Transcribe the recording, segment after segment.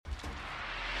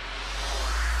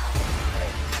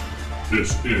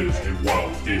This is a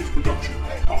Wild Games Production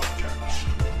podcast.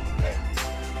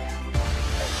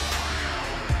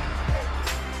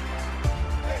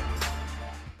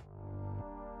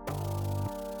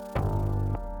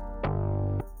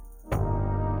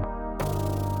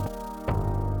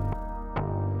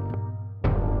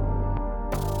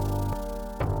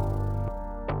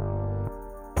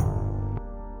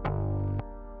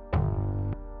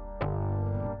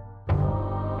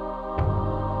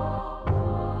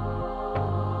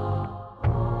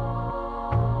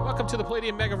 To the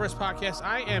Palladium Megaverse podcast.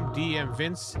 I am DM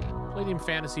Vince, Palladium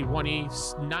Fantasy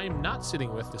 1E. I'm not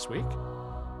sitting with this week.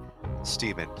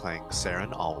 Steven playing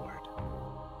Saren Allward.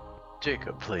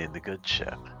 Jacob playing the good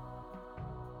chef.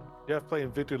 Jeff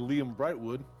playing Victor Liam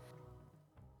Brightwood.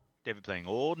 David playing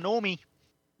Old Nomi.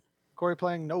 Corey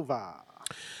playing Nova.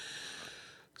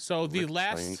 So the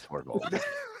last...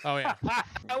 Oh, yeah.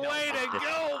 Way to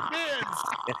go, Vince!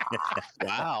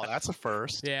 Wow, that's a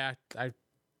first. Yeah, I'm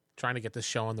trying to get this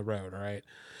show on the road, all right?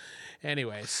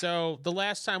 Anyway, so the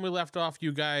last time we left off,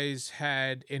 you guys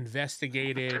had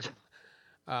investigated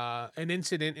an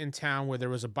incident in town where there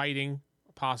was a biting,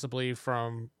 possibly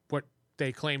from what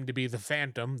they claimed to be the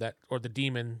phantom, or the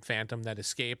demon phantom that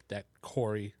escaped, that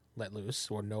Corey let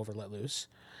loose, or Nova let loose.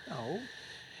 Oh.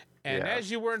 And as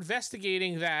you were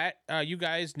investigating that, you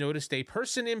guys noticed a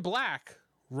person in black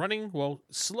running,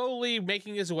 slowly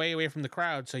making his way away from the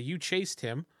crowd. So you chased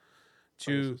him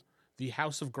to the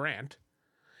House of Grant,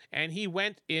 and he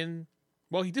went in.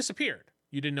 Well, he disappeared.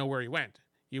 You didn't know where he went.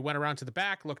 You went around to the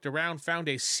back, looked around, found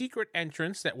a secret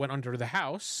entrance that went under the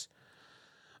house,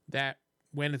 that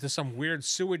went into some weird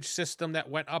sewage system that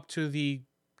went up to the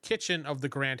kitchen of the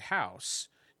Grant house.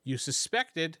 You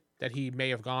suspected that he may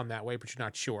have gone that way, but you're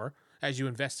not sure. As you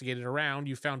investigated around,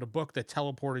 you found a book that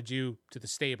teleported you to the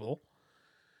stable.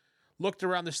 Looked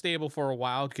around the stable for a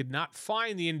while, could not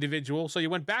find the individual, so you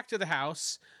went back to the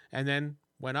house and then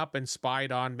went up and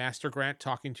spied on Master Grant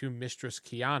talking to Mistress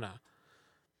Kiana.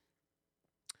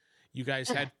 You guys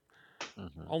had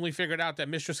only figured out that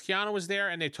Mistress Kiana was there,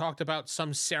 and they talked about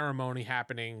some ceremony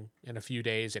happening in a few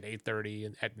days at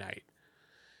 8:30 at night.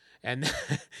 And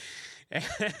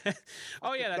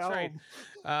oh yeah, that's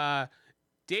right.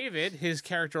 David, his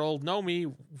character Old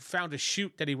Nomi, found a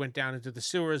chute that he went down into the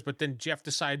sewers, but then Jeff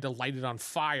decided to light it on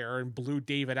fire and blew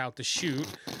David out the chute.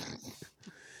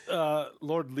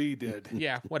 Lord Lee did.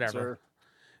 Yeah, whatever.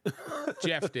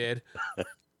 Jeff did.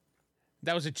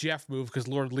 That was a Jeff move because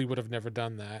Lord Lee would have never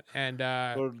done that. And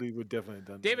Lord Lee would definitely have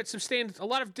done David sustained a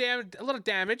lot of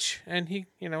damage, and he,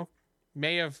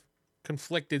 may have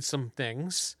conflicted some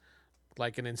things,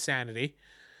 like an insanity.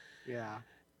 Yeah.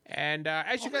 And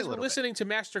as you guys were listening to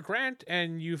Master Grant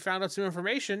and you found out some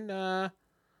information,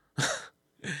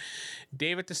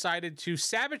 David decided to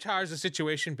sabotage the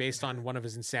situation based on one of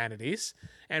his insanities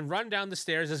and run down the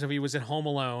stairs as if he was at home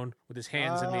alone with his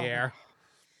hands in the air.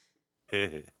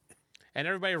 And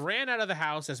everybody ran out of the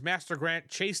house as Master Grant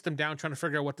chased them down trying to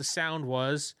figure out what the sound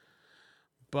was,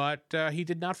 but he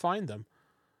did not find them.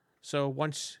 So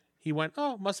once he went,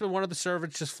 must have been one of the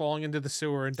servants just falling into the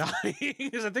sewer and dying,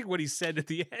 is I think what he said at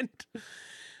the end.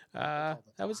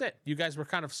 That was it. You guys were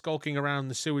kind of skulking around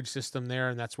the sewage system there,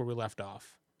 and that's where we left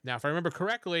off. Now, if I remember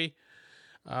correctly,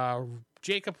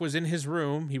 Jacob was in his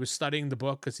room. He was studying the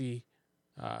book because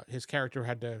his character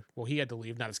had to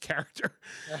leave, not his character.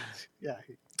 Yeah.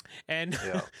 And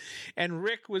and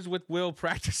Rick was with Will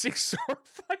practicing sword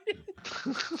fighting.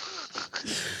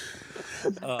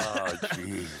 Oh,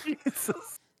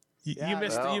 jeez.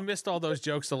 You missed all those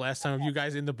jokes the last time of you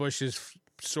guys in the bushes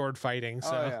sword fighting. So.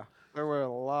 Oh, yeah. There were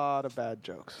a lot of bad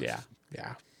jokes. Yeah.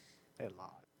 A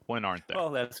lot. When aren't there?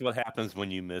 Well, that's what happens when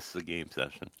you miss the game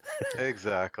session.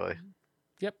 Exactly.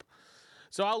 Yep.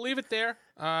 So I'll leave it there.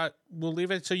 We'll leave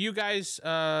it. So you guys,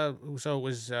 so it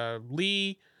was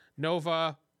Lee,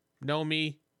 Nova,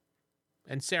 Nomi,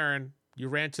 and Saren. You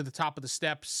ran to the top of the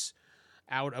steps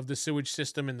out of the sewage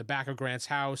system in the back of Grant's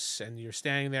house, and you're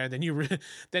standing there. Then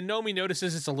then Nomi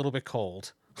notices it's a little bit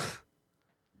cold.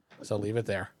 So leave it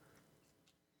there.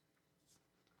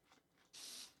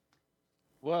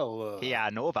 Well, Yeah,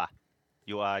 Nova.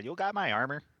 You got my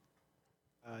armor.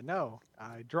 No,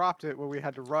 I dropped it when we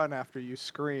had to run after you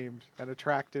screamed and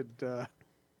attracted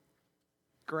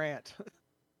Grant.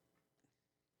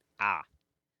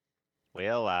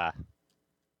 Well,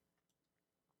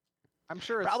 I'm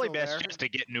sure it's probably still best there. just to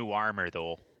get new armor,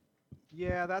 though.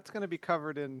 Yeah, that's going to be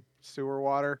covered in sewer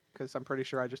water because I'm pretty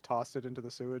sure I just tossed it into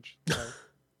the sewage. So.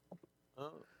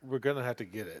 we're going to have to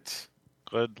get it.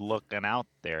 Good looking out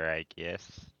there, I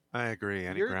guess. I agree.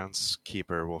 Any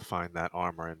groundskeeper will find that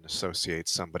armor and associate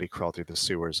somebody crawled through the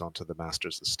sewers onto the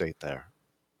master's estate there.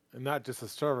 And not just a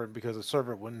servant, because a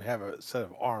servant wouldn't have a set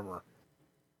of armor.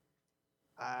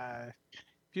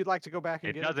 If you'd like to go back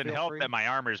and It get doesn't feel help free. that my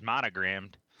armor's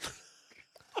monogrammed.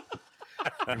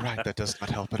 You're right, that does not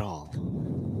help at all.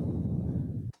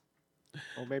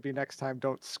 Well, maybe next time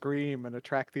don't scream and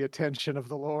attract the attention of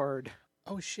the Lord.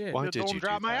 Oh shit! Why Just did don't you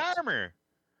drop do my that? armor.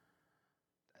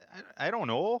 I don't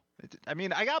know. I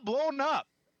mean, I got blown up.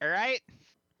 All right.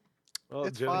 Well,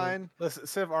 It's gentlemen, fine. Let's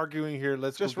instead of arguing here.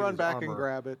 Let's Just go get run his back armor. and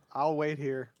grab it. I'll wait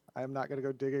here. I'm not going to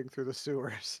go digging through the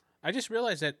sewers. I just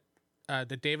realized that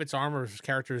that David's armor's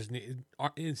character is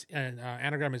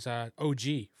anagram is OG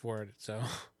for it. So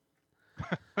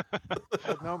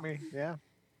Don't know me. Yeah.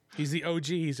 he's the OG.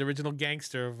 He's the original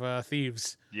gangster of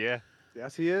thieves. Yeah.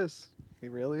 Yes, he is. He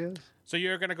really is. So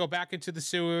you're gonna go back into the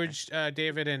sewage,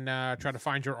 David, and try to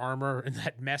find your armor in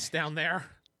that mess down there.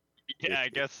 Yeah, I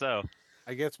guess so.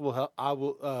 I guess we'll help. I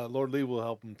will. Lord Lee will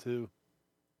help him too.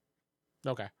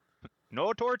 Okay.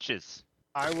 No torches.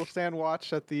 I will stand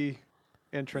watch at the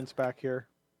entrance back here.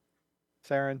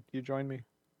 Saren, you join me.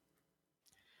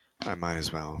 I might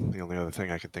as well. The only other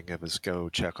thing I can think of is go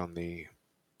check on the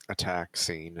attack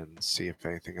scene and see if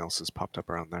anything else has popped up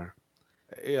around there.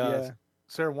 Yeah.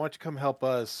 Sarah, why don't you come help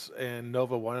us? And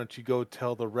Nova, why don't you go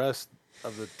tell the rest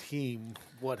of the team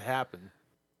what happened?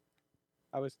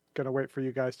 I was going to wait for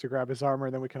you guys to grab his armor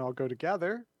and then we can all go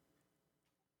together.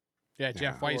 Yeah, Jeff,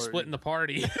 Yeah. why are you Or- splitting the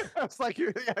party? I was like,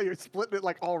 you're splitting it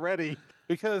like already.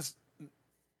 Because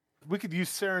we could use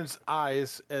Saren's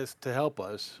eyes as to help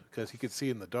us, because he could see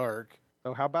in the dark.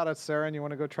 So how about it, Saren? You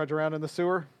want to go trudge around in the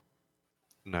sewer?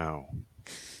 No.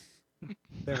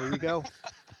 There you go.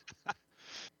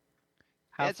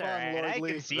 Have It's fun, all right. Lord I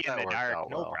Lee. can see in That the worked dark. out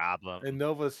No well. problem. And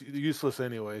Nova's useless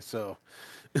anyway, so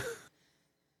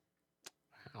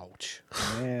Ouch.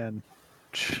 Man.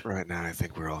 Right now, I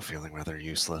think we're all feeling rather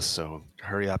useless, so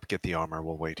hurry up, get the armor,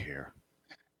 we'll wait here.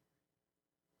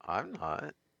 I'm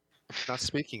not. Not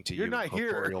speaking to You're you not in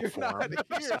here. corporeal You're form. not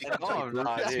here. No, I'm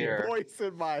not That here. voice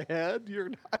in my head. You're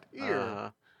not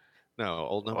here. No,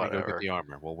 old Nova, go get Whatever. the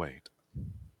armor, we'll wait.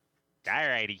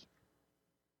 Alrighty.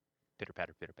 Pitter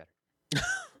patter, pitter patter.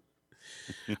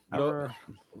 no,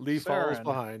 Lee follows Saren.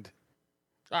 behind.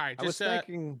 All right, I was just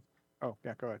thinking. Oh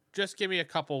yeah, go ahead. just give me a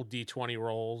couple D20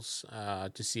 rolls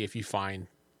to see if you find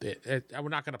it. We're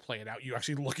not going to play it out. You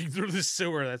actually looking through the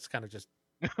sewer. That's kind of just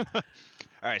All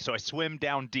right, so I swim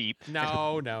down deep.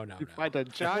 no. You find a Well,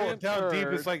 giant down deep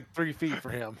turd. is like 3 feet for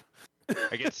him.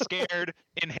 I get scared,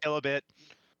 inhale a bit.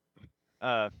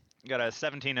 Got a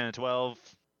 17 and a 12.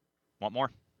 Want more?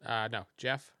 no,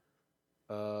 Jeff.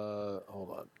 Hold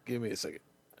on. Give me a second.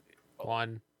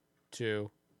 1, 2,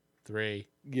 3.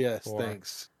 Yes, 4.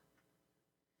 thanks.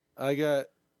 I got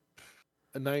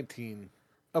a 19.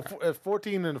 A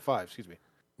 14 and a 5, excuse me.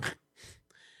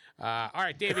 All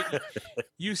right, David,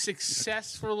 you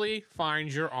successfully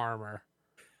find your armor.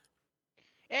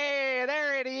 Hey,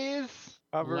 there it is.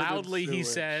 Covered in Loudly, he sewage.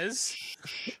 says.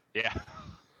 Yeah.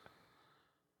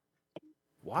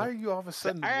 Why are you all of a All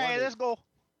sudden? right, wondering- let's go.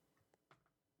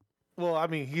 Well, I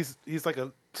mean, he's like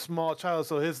a small child,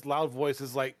 so his loud voice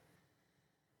is like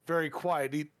very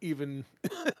quiet, even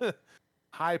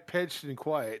high pitched and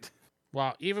quiet,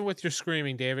 Well, even with your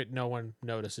screaming, David, no one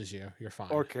notices you. You're fine.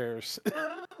 or cares.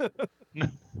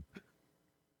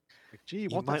 Gee, You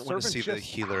won't that might want to servant see the just-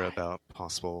 healer about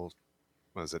possible,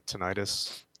 was it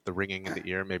tinnitus? The ringing in the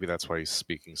ear? Maybe that's why he's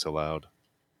speaking so loud.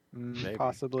 Maybe.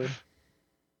 Possibly.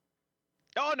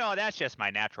 Oh, no, that's just my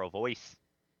natural voice.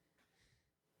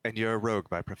 And you're a rogue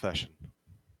by profession.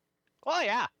 Oh,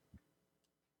 yeah.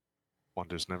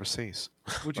 Wonders never cease.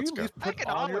 Would you Let's at go. least I put can,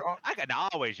 on always, your? I can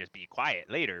always just be quiet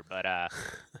later, but,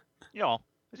 you know,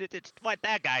 it's what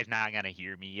that guy's not going to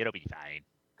hear me. It'll be fine.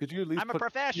 Could you at least I'm a put?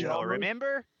 professional, Yeah.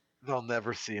 remember? They'll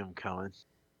never see him coming.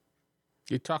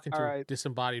 You're talking to All a right.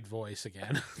 disembodied voice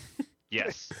again.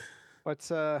 Yes.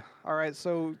 What's all right,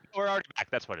 so We're already back.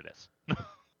 That's what it is.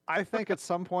 I think at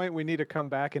some point we need to come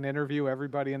back and interview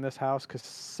everybody in this house because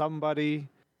somebody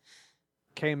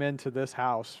came into this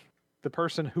house. The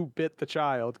person who bit the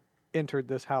child entered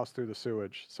this house through the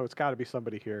sewage. So it's got to be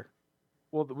somebody here.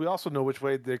 Well, we also know which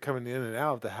way they're coming in and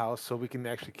out of the house, so we can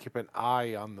actually keep an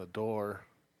eye on the door.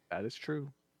 That is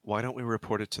true. Why don't we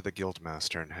report it to the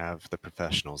guildmaster and have the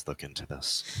professionals look into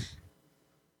this?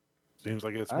 Seems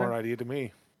like a All smart right. idea to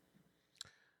me.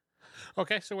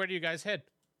 Okay, so where do you guys head?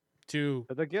 To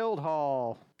To the guild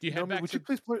hall. you head Nomi, back would to you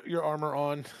please put your armor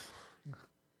on?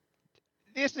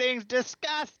 This thing's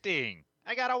disgusting.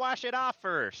 I got to wash it off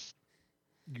first.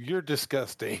 You're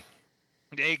disgusting.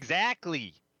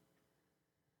 Exactly.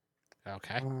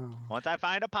 Okay. Once I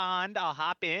find a pond, I'll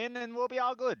hop in and we'll be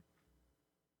all good.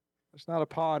 There's not a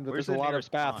pond, but Where's there's a the lot of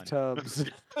nearest pond? bathtubs.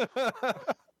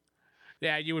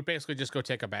 Yeah, you would basically just go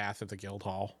take a bath at the guild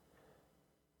hall.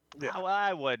 Yeah. Well,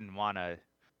 I wouldn't want to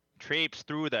traipse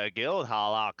through the guild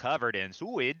hall all covered in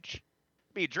sewage.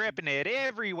 Be dripping it The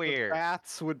everywhere.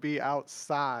 baths would be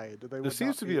outside. They There would seems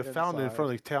not to be a fountain in inside.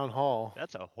 front of the town hall.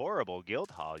 That's a horrible guild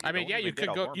hall. I mean, don't yeah, you even get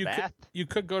could a go. warm You bath.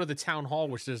 could go to the town hall,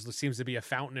 which seems to be a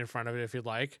fountain in front of it, if you'd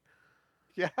like.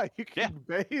 Yeah, you can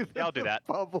bathe. Yeah, I'll in do the that.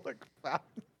 Public fountain.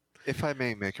 If I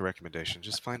may make a recommendation,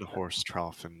 just find a horse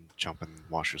trough and jump and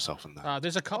wash yourself in that.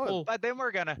 There's a couple But then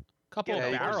we're gonna couple get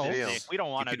of Yeah, a horse barrels. deal. sick. We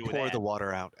don't want you to can do pour that. the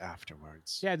water out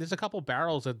afterwards. Yeah, there's a couple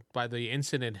barrels by the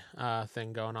incident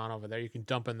thing going on over there. You can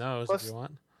dump in those Plus- if you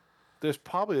want. There's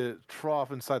probably a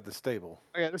trough inside the stable.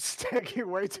 Yeah, it's taking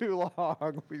way too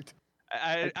long.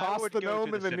 I toss would the go to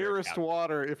gnome in the center nearest account.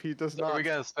 water if he does So not. we're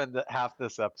gonna spend half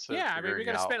this episode. Yeah, I mean, we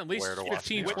got to figuring spend out at least where to wash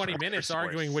 15, the 20 horse. minutes Horse.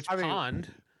 arguing which I mean-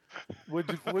 pond.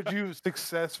 Would you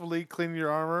successfully clean your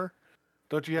armor?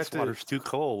 Don't you have This water's too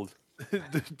cold.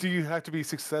 Do you have to be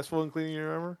successful in cleaning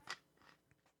your armor?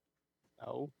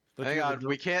 No. Don't Hang you have on, a-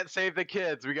 we can't save the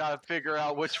kids. We gotta figure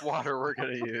out which water we're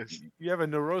gonna use. You have a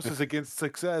neurosis against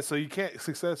success, so you can't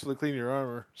successfully clean your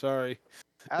armor. Sorry.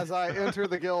 As I enter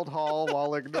the guild hall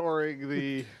while ignoring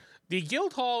the. The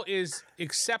guild hall is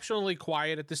exceptionally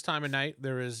quiet at this time of night.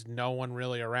 There is no one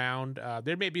really around.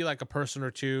 There may be like a person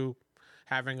or two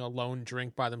having a lone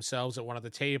drink by themselves at one of the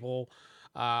table.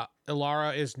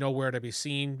 Ilara is nowhere to be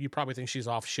seen. You probably think she's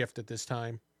off shift at this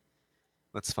time.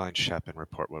 Let's find Shep and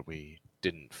report what we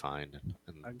didn't find.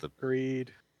 And the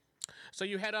Agreed. So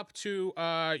you head up to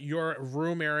your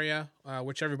room area,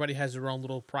 which everybody has their own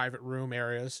little private room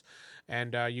areas,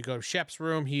 and you go to Shep's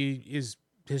room.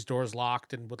 His door's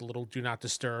locked and with a little "Do Not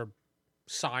Disturb"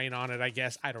 sign on it. I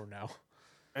guess I don't know.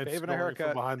 And Shave and a snoring from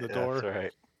haircut. behind the Yeah, door. that's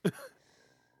right.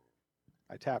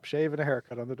 I tap shave and a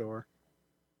haircut on the door.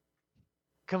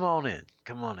 Come on in.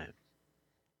 Come on in.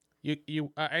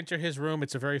 You enter his room.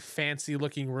 It's a very fancy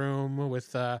looking room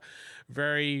with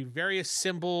very various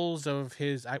symbols of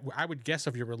his. I would guess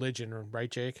of your religion, right,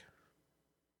 Jake?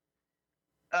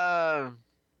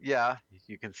 Yeah,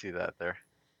 you can see that there.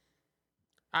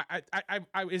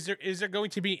 Is there going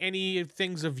to be any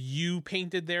things of you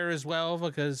painted there as well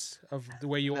because of the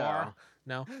way you No. are?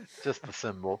 No. Just the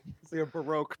symbol. See a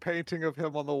Baroque painting of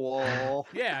him on the wall.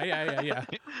 Yeah.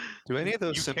 do any of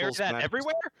those You carry symbols that match,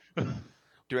 everywhere?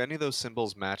 Do any of those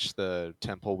symbols match the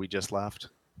temple we just left?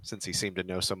 Since he seemed to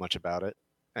know so much about it,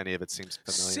 any of it seems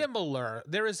familiar. Similar.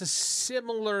 There is a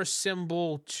similar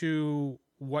symbol to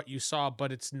what you saw,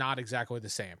 but it's not exactly the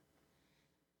same.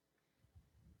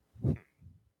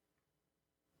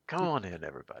 Come on in,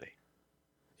 everybody.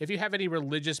 If you have any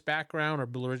religious background or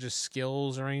religious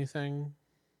skills or anything,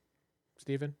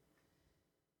 Stephen?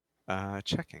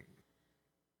 Checking.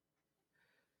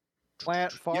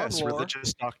 Plant farm Yes, lore.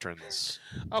 religious doctrines.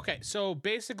 Okay, so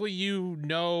basically you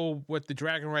know what the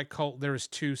Dragonrite cult, there is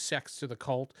two sects to the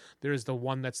cult. There's the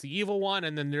one that's the evil one,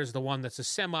 and then there's the one that's a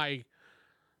semi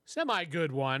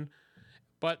good one.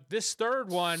 But this third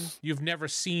one, you've never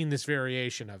seen this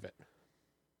variation of it.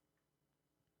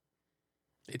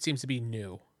 It seems to be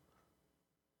new.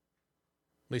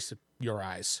 At least to your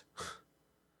eyes.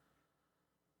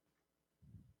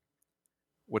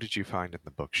 What did you find in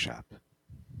the book, Shep?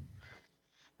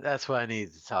 That's what I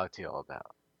need to talk to you all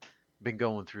about. Been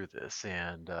going through this,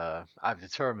 and I've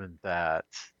determined that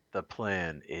the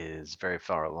plan is very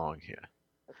far along here.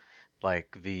 Like,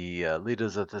 the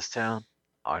leaders of this town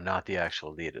are not the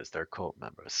actual leaders, they're cult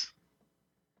members.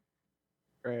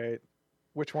 Right.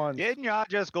 Which one? Didn't y'all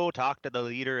just go talk to the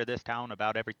leader of this town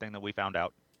about everything that we found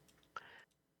out?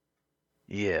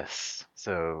 Yes,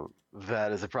 so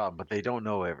that is a problem, but they don't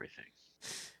know everything.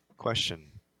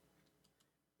 Question.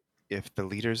 If the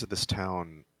leaders of this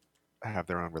town have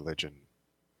their own religion,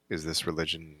 is this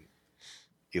religion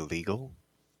illegal?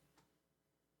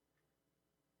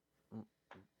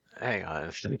 Hang on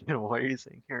a second, what are you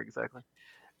saying here exactly?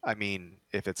 I mean,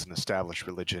 if it's an established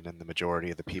religion and the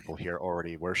majority of the people here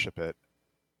already worship it,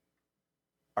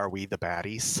 are we the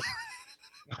baddies?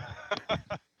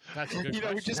 That's a good we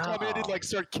question. just come in and like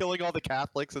start killing all the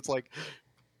Catholics. It's like,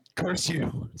 curse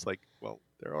you. It's like, well,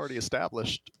 they're already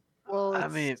established. Well, I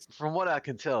mean, from what I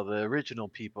can tell, the original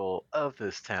people of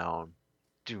this town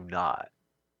do not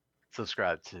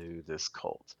subscribe to this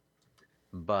cult.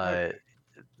 But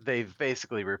they've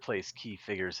basically replaced key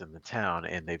figures in the town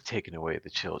and they've taken away the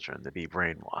children to be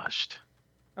brainwashed.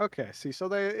 okay. See,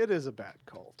 so it is a bad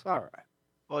cult. All right.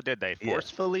 Well, did they Yeah.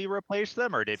 forcefully replace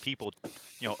them, or did people,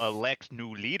 elect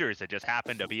new leaders that just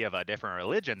happened to be of a different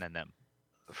religion than them?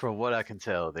 From what I can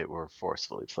tell, they were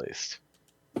forcefully placed.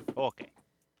 Okay.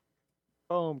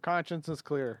 Boom. Conscience is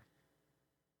clear.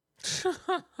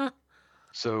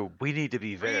 So we need to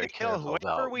be very kill careful whoever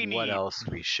about we what need. else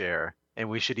we share, and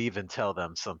we should even tell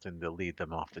them something to lead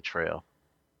them off the trail.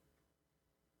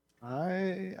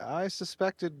 I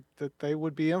suspected that they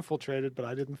would be infiltrated, but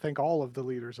I didn't think all of the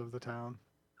leaders of the town.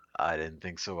 I didn't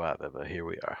think so either, but here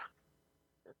we are.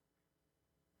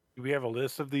 Do we have a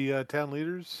list of the town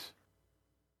leaders?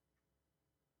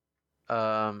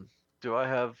 Do I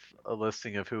have a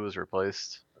listing of who was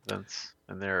replaced, Vince?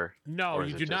 And there. No, Or is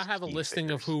you it do not just have a key listing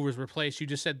of figures? who was replaced. You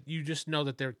just know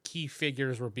that their key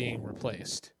figures were being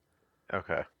replaced.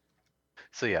 Okay.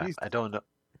 So yeah, He's- I don't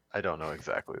know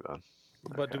exactly then.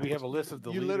 But do we have a list of the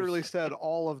You leaders? literally said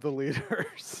all of the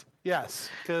leaders. Yes,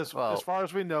 because Well- as far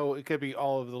as we know, it could be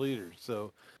all of the leaders.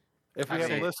 So if we I have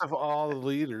see. a list of all the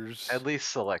leaders, At least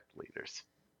select leaders.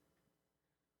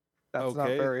 That's not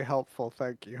Okay. very helpful.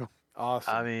 Thank you.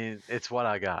 awesome. I mean, it's what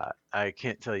I got. I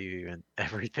can't tell you even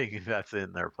everything that's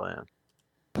in their plan.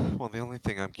 Well, the only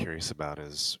thing I'm curious about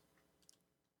is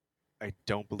I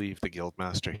don't believe the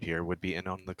guildmaster here would be in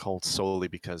on the cult solely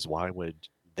because why would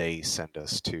they send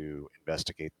us to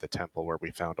investigate the temple where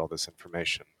we found all this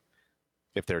information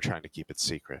if they're trying to keep it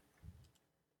secret?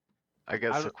 I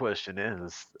guess I the don't- question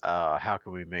is, how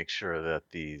can we make sure that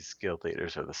these guild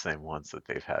leaders are the same ones that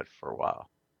they've had for a while?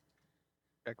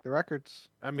 Check the records.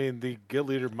 I mean, the guild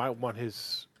leader might want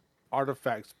his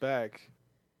artifacts back.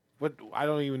 What I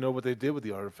don't even know what they did with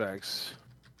the artifacts.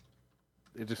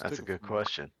 They just That's a took good it from him.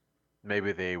 question.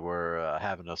 Maybe they were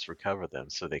having us recover them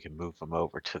so they can move them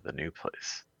over to the new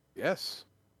place. Yes.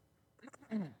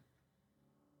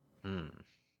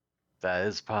 That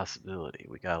is a possibility.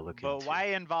 We gotta look But into. why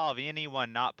involve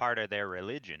anyone not part of their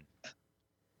religion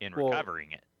in Well,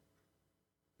 recovering it?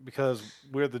 Because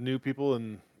we're the new people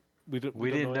and we don't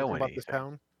didn't know anything about this anything.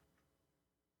 town.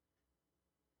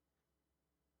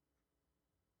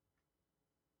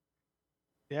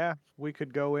 Yeah, we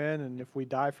could go in, and if we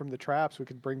die from the traps, we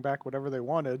could bring back whatever they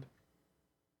wanted,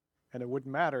 and it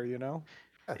wouldn't matter, you know.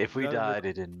 If we That'd be- died,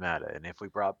 it didn't matter. And if we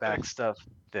brought back stuff,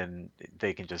 then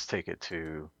they can just take it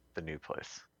to the new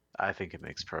place. I think it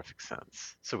makes perfect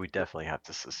sense. So we definitely have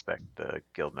to suspect the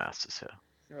guild masters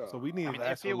here. So we need I mean, to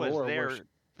if ask it was Laura their where she-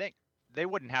 thing, they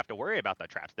wouldn't have to worry about the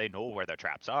traps. They know where the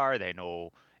traps are. They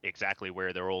know exactly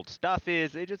where their old stuff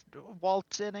is. They just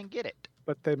waltz in and get it.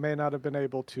 But they may not have been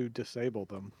able to disable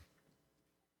them.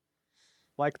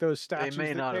 Like those They statues may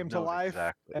that not came have to known life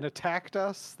exactly. and attacked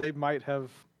us, they might have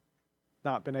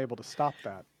not been able to stop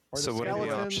that. Or the So what are the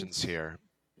skeletons. options here?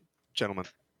 Gentlemen,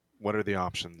 what are the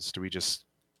options? Do we just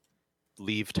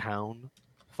leave town,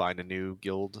 find a new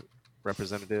guild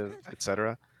representative,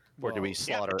 etc.? Or do we Well,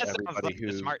 slaughter that sounds everybody like the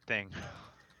who smart thing.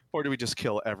 or do we just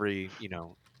kill every,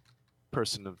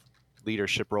 person of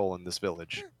leadership role in this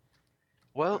village?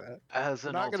 Well, Uh, as We're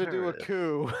an not going to do a alternative,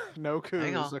 coup. No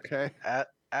Hang coups, on. okay?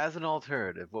 as an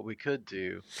alternative, what we could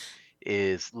do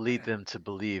is lead them to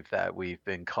believe that we've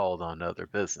been called on other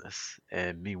business,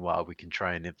 and meanwhile we can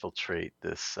try and infiltrate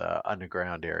this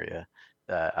underground area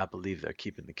that I believe they're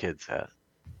keeping the kids at.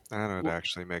 That would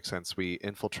actually make sense. We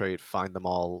infiltrate, find them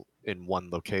all in one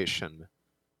location.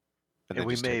 And then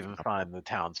we just may take even them. find the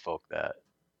townsfolk that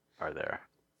are there.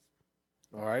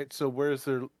 All right. So where's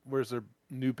their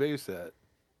new base at?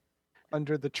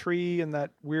 Under the tree and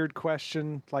that weird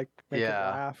question, like make Yeah,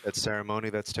 it laugh That ceremony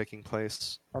that's taking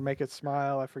place. or make it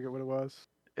smile. I forget what it was.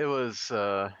 It was,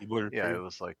 Keyboard yeah, tree. it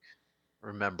was like,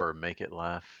 remember, make it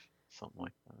laugh, something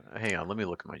like that. Hang on, let me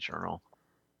look at my journal.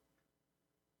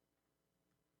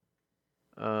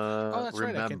 Oh, that's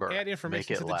remember, right. I can add make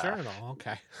information it to the laugh. journal.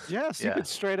 Okay. Yes, you Yeah. could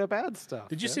straight up add stuff.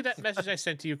 Did you see yes. that message I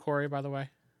sent to you, Corey? By the way,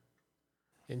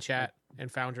 in chat in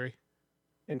Foundry.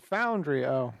 In Foundry?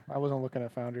 Oh, I wasn't looking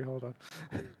at Foundry. Hold on.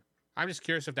 I'm just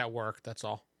curious if that worked. That's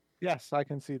all. Yes, I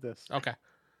can see this. Okay.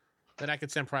 Then I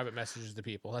could send private messages to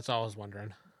people. That's all I was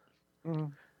wondering.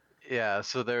 Mhm. Yeah,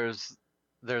 so there's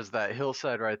that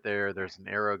hillside right there. There's an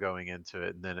arrow going into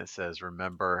it, and then it says,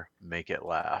 "Remember, make it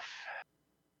laugh."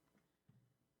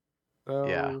 So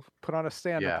Yeah. put on a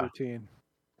stand-up Yeah. routine.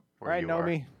 All Where right, you are.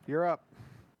 Nomi, you're up.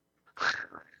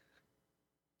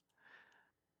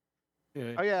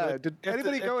 Yeah, Oh yeah, but did if the-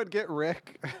 anybody if- go and get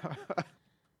Rick?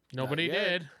 Nobody yet.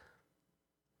 did.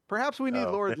 Perhaps we need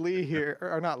Oh. Lord Lee here,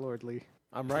 or not Lord Lee.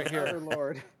 I'm right Other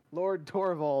here. Lord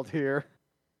Torvald here.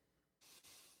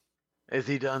 Is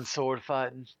he done sword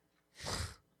fighting?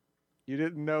 You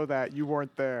didn't know that. You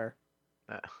weren't there.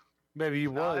 Maybe he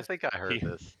No, I was. think I heard He-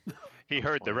 this. He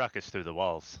heard the ruckus through the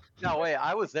walls. No, wait,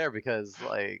 I was there because,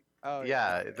 like, Oh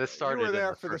yeah, this started in there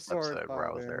the for the first sword episode where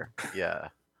I was fight, there. Yeah.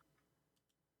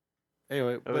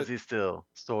 Anyway, Or was but he still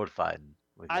sword fighting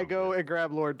with I young go men. and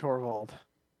grab Lord Torvald.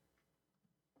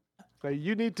 Say,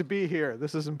 you need to be here.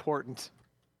 This is important.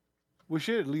 We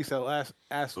should at least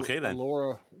ask Okay, then.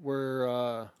 Laura where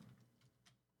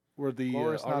the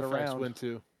Laura's not artifacts around. went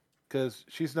to, because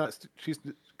she's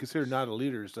considered not a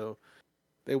leader, so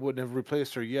they wouldn't have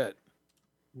replaced her yet.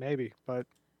 Maybe, but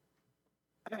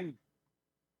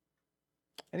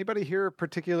anybody here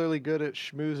particularly good at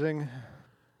schmoozing?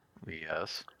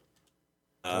 Yes.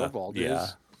 Torvald yeah.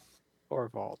 is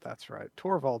Torvald, that's right.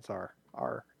 Torvald's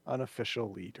our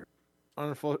unofficial leader.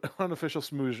 unofficial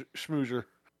schmoozer.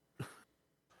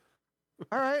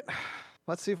 All right,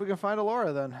 let's see if we can find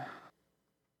Alora then.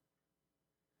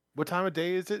 What time of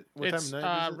day is it? What It's time of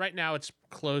night is it? right now. It's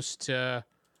close to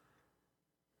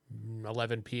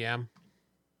 11 p.m.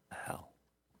 Hell.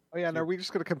 Oh yeah, and are we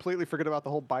just gonna completely forget about the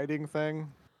whole biting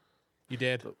thing? You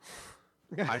did.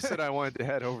 I said I wanted to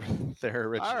head over there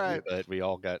originally, right. but we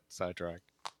all got sidetracked.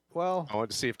 Well, I wanted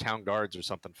to see if town guards or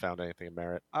something found anything of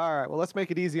merit. all right. Well, let's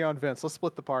make it easy on Vince. Let's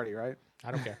split the party, right?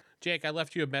 I don't care. Jake, I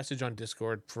left you a message on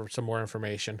Discord for some more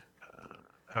information.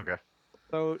 Okay.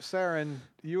 So, Saren,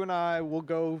 you and I will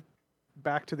go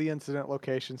back to the incident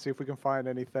location, see if we can find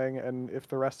anything, and if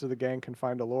the rest of the gang can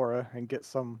find Alora and get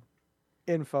some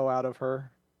info out of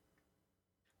her.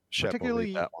 Shep will Particularly-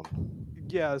 lead that one.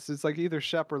 Yes, it's like either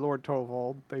Shep or Lord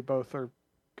Torvald. They both are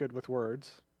good with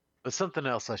words. But something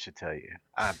else I should tell you.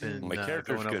 I've been My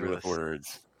character's going good over with this,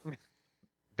 words.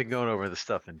 been going over the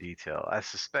stuff in detail. I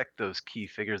suspect those key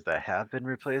figures that have been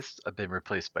replaced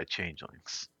by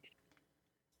changelings.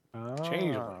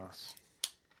 Changelings.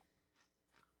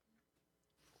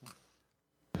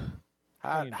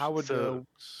 How would So-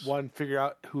 one figure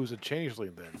out who's a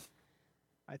changeling then?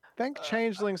 I think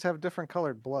changelings have different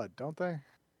colored blood, don't they?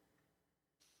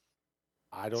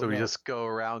 I don't So know. we just go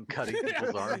around cutting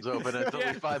people's arms open until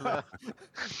Yeah. we find them.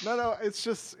 No, it's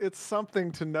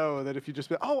something to know that if you just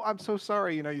be, oh, I'm so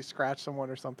sorry, you scratch someone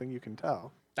or something, you can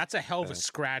tell. That's a hell of a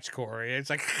scratch, Corey. It's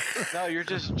like No, you're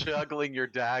just juggling your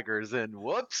daggers and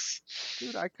whoops.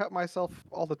 Dude, I cut myself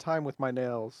all the time with my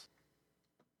nails.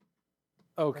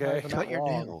 okay. Cut your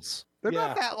nails. They're Yeah.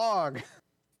 not that long.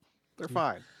 They're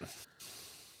fine.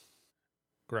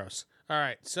 gross. All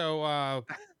right, so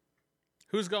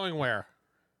who's going where?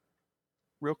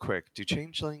 Real quick, do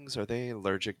changelings, are they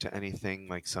allergic to anything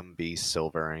like some beast,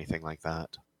 silver, or anything like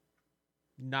that?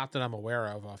 Not that I'm aware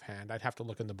of offhand. I'd have to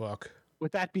look in the book.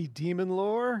 Would that be demon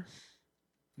lore?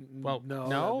 Well, no,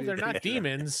 that'd be they're not creature.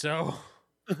 demons, so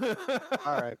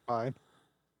All right, fine.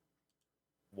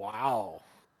 Wow.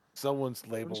 Someone's I'm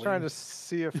labeling. just trying to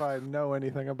see if I know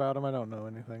anything about them. I don't know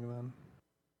anything then.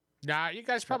 nah. You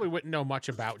guys probably wouldn't know much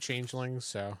about changelings,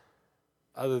 so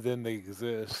Other than they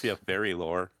exist. Yeah, fairy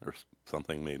lore or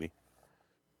something maybe.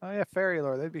 Oh yeah, fairy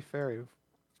lore. They'd be fairy.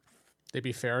 they'd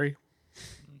be fairy.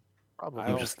 Probably. I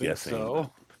don't just think guessing,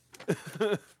 so.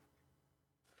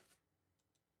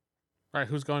 All right,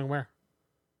 who's going where?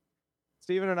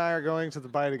 Steven and I are going to the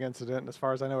biting incident, and as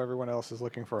far as I know, everyone else is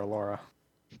looking for Alora.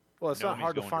 Well, it's not Nobody's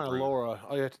hard to going to find a Brew. Laura.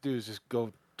 All you have to do is just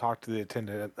go talk to the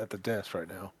attendant at the desk right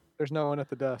now. There's no one at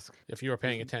the desk. If you were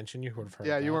paying attention, you would have heard.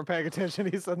 Yeah, that. you weren't paying attention.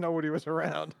 He said nobody was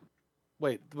around.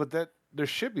 Wait, but there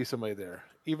should be somebody there.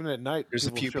 Even at night, There's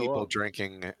a few show people up.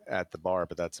 drinking at the bar,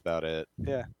 but that's about it.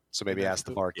 Yeah. So maybe That's ask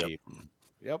the cool. barkeep.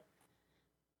 Yep.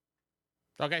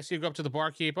 Okay, so you go up to the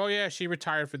barkeep. Oh yeah, she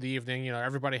retired for the evening.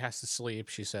 Everybody has to sleep.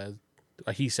 She said.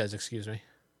 He says, "Excuse me.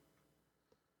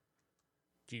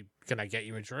 Can I get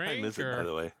you a What drink?" time is it, by or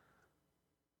the way?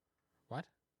 what?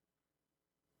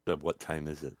 What time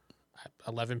is it?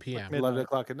 11 p.m. Midnight. 11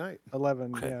 o'clock at night.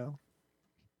 11, Okay. yeah.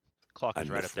 Clock I is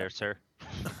right missed up there, sir.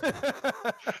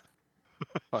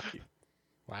 Fuck you.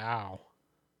 Wow.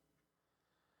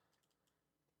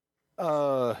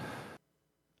 uh,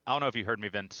 I don't know if you heard me,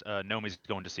 Vince. Nomi's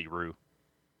going to see Rue.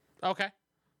 Okay.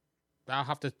 I'll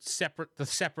have to separate the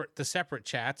separate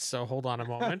chats. So hold on a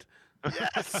moment.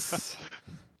 Yes.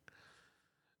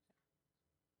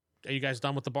 Are you guys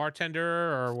done with the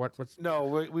bartender or what? What's no,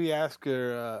 we ask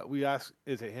her. We ask,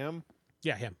 is it him?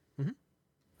 yeah, him.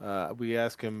 Hmm. We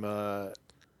ask him.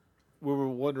 We were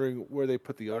wondering where they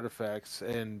put the artifacts,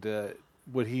 and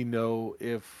would he know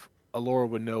if Alora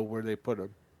would know where they put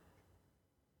them?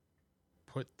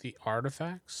 Put the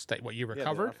artifacts that what you Yeah, the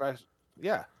recovered. artifacts-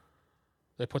 Yeah.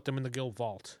 They put them in the guild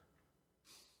vault.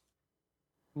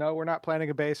 No, we're not planning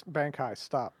a bank heist.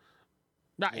 Stop.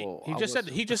 No, Well, he I just said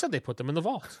wasn't- he just said they put them in the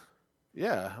vault.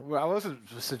 Yeah. Well, I wasn't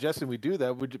suggesting we do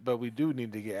that, but we do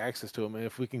need to get access to them, and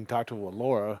if we can talk to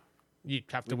Alora. You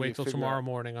have to We wait need to till figure tomorrow out-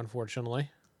 morning, unfortunately.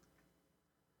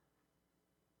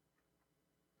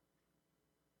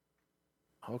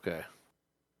 Okay.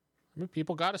 I mean,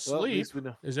 people got to Well, at sleep. least we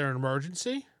know. Is there an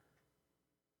emergency?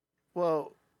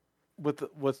 Well, with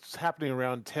what's happening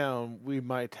around town, we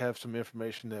might have some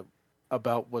information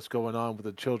about what's going on with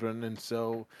the children, and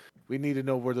so we need to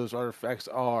know where those artifacts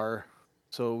are,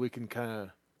 so we can kind of.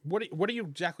 What are you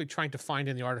exactly trying to find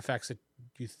in the artifacts that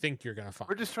you think you're going to find?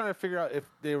 We're just trying to figure out if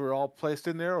they were all placed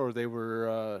in there or they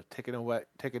were taken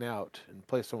out and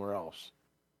placed somewhere else.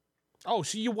 Oh,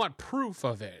 so you want proof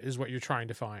of it is what you're trying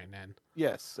to find then.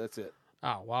 Yes, that's it.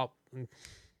 Oh, well,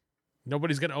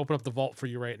 nobody's going to open up the vault for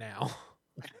you right now.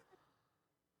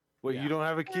 What, Yeah. you don't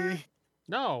have a key?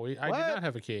 No, I do What? not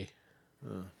have a key.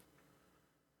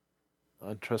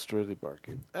 Untrustworthy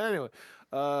barking. Anyway,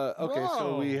 okay,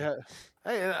 so we Whoa. have.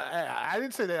 Hey, I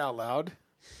didn't say that out loud,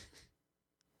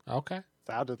 Okay.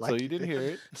 Sounded like so you didn't hear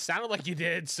it. Sounded like you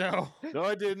did, so. No,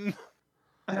 I didn't.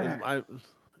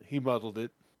 He muddled it.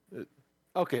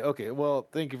 Okay. Well,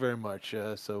 thank you very much.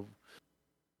 So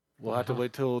we'll have to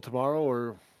wait till tomorrow,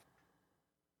 or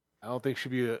I don't think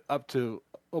she'll be up to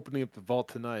opening up the vault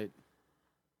tonight.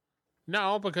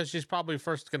 No, because she's probably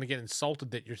first going to get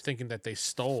insulted that you're thinking that they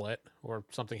stole it or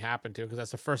something happened to it, because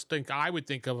that's the first thing I would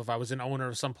think of if I was an owner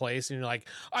of some place and you're like,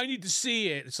 I need to see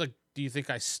it. It's like, do you think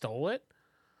I stole it?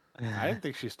 I didn't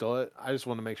think she stole it. I just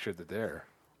want to make sure that they're.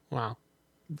 Wow.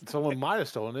 Someone might have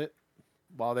stolen it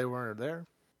while they weren't there.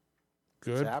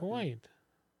 Good happened. point.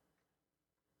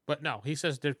 But no, he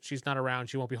says that she's not around.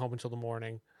 She won't be home until the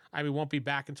morning. I mean, won't be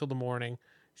back until the morning.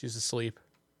 She's asleep.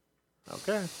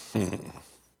 Okay.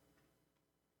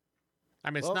 I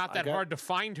mean, it's Well, not I that got- hard to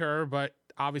find her, but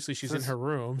obviously she's in Since- her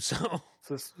room, so.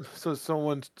 So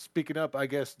someone speaking up. I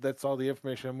guess that's all the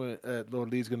information Lord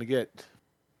Lee's going to get.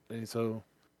 And so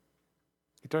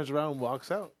he turns around and walks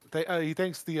out. He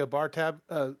thanks the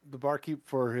barkeep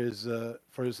for his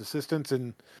assistance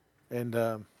and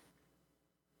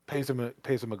pays him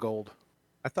a gold.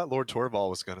 I thought Lord Torval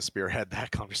was going to spearhead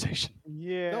that conversation.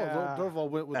 Yeah. No, Lord Dorval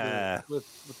went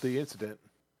with the incident.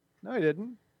 No, he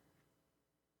didn't.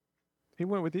 He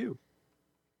went with you.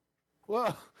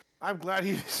 Well, I'm glad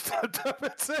he stepped up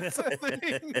and said something.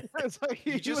 It's like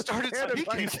You just started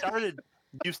speaking.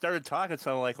 You started talking,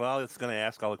 so I'm like, well, it's going to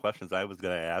ask all the questions I was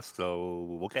going to ask,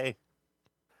 so okay.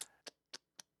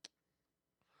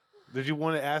 Did you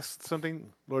want to ask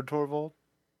something, Lord Torvald?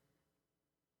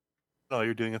 No,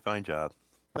 you're doing a fine job.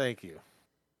 Thank you.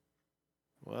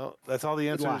 Well, that's all the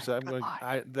Good answers lie. I'm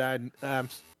going. I'm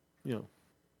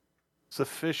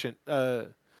sufficient.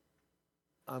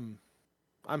 I'm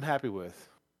happy with.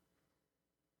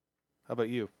 How about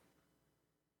you?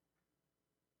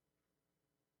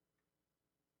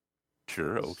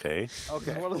 Sure, okay.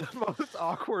 Okay. One of the most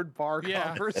awkward bar Yeah.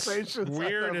 conversations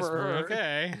Weird I've as ever heard.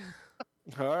 okay.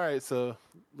 All right. So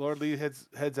Lord Lee heads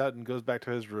out and goes back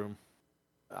to his room.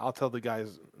 I'll tell the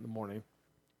guys in the morning.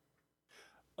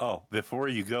 Oh, before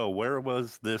you go, where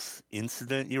was this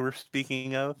incident you were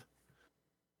speaking of?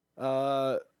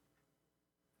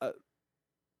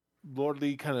 Lord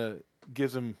Lee kind of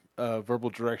gives him verbal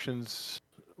directions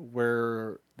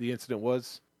where the incident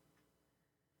was.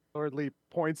 Lord Lee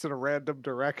points in a random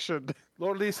direction.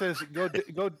 Lord Lee says,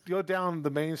 "Go down the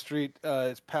main street.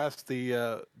 It's past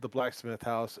the blacksmith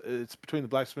house. It's between the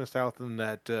blacksmith house and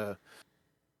that the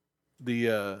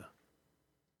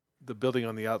building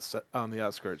on the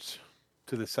outskirts,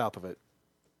 to the south of it."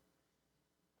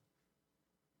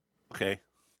 Okay.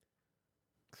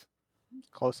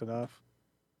 Close enough.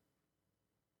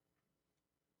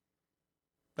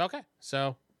 Okay,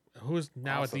 so who's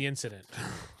now at the Awesome. incident?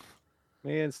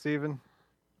 Me and Steven.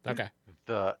 Okay.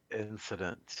 The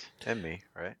incident and me,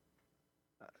 right?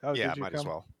 Oh, yeah, did you might as come?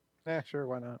 well. Yeah, sure.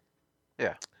 Why not?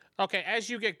 Okay, as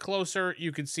you get closer,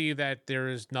 you can see that there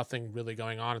is nothing really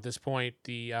going on at this point.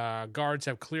 The guards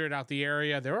have cleared out the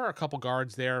area. There are a couple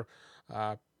guards there,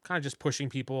 kind of just pushing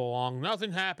people along.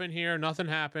 Nothing happened here. Nothing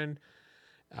happened.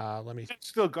 Let me.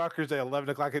 Still Gawker's at 11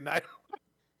 o'clock at night.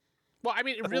 Well, I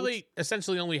mean, it really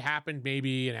essentially only happened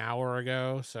maybe an hour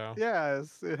ago. So Yeah,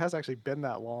 it has actually been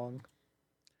that long.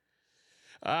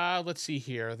 let's see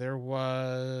here. There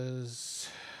was.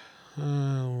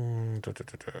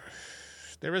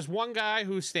 There is one guy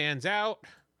who stands out.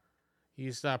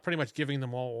 He's pretty much giving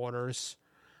them all orders.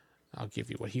 I'll give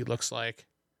you what he looks like.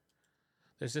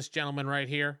 There's this gentleman right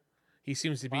here. He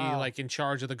seems to be Wow. like in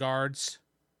charge of the guards,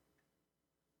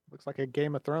 Looks like a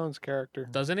Game of Thrones character.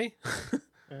 doesn't he?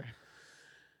 Yeah.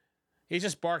 He's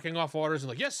just barking off orders and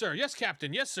like, yes, sir, yes,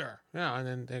 captain, yes, sir. Yeah, and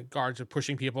then the guards are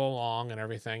pushing people along and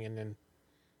everything, and then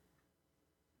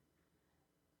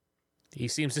he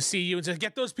seems to see you and says,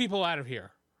 get those people out of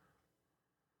here.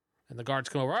 And the guards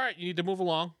come over, all right, you need to move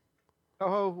along.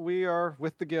 Oh, we are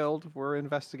with the guild. We're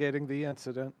investigating the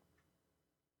incident.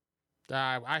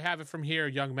 I have it from here,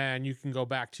 young man. You can go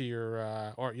back to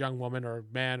your or young woman or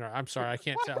man or I'm sorry, I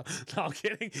can't tell. No, I'm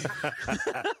kidding.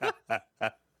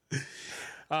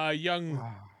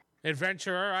 Young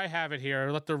adventurer, I have it here.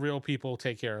 Let the real people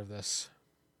take care of this.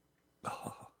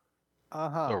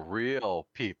 The real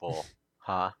people,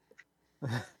 huh?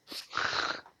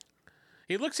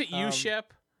 He looks at you,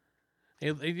 Shep.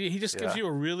 He just gives you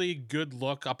a really good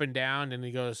look up and down, and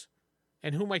he goes,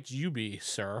 "And who might you be,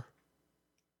 sir?"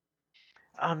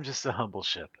 I'm just a humble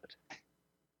shepherd.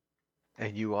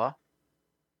 And you are?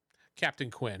 Captain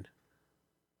Quinn.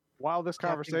 While this Captain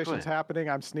conversation's Quinn. happening,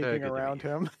 I'm Very sneaking good to around meet you.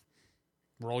 him.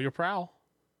 Roll your prowl.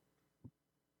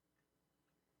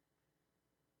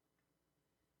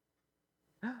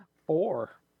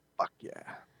 4. Fuck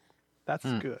yeah. That's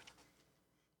Hmm. good.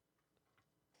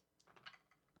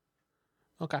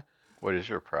 Okay. What is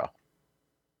your pro?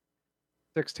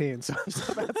 16, so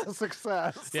that's a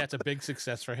success. Yeah, it's a big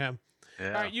success for him. Yeah.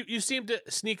 All right, you seem to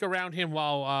sneak around him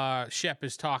while Shep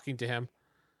is talking to him.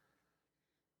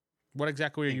 What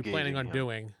exactly are you planning Engaging on him.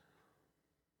 doing?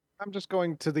 I'm just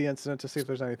going to the incident to see if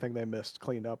there's anything they missed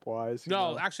cleaned up wise. you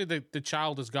No, know. actually, the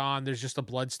child is gone. There's just a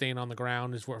blood stain on the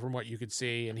ground, from what you could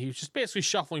see, and he's just basically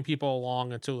shuffling people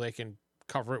along until they can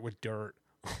cover it with dirt.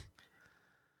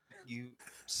 You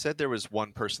said there was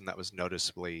one person that was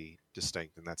noticeably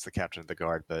distinct, and that's the captain of the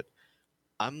guard. But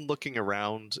I'm looking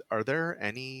around.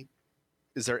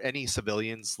 Is there any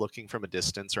civilians looking from a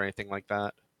distance or anything like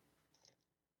that?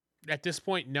 At this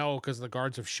point, no, because the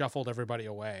guards have shuffled everybody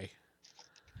away.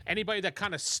 Anybody that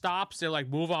kind of stops, they're like,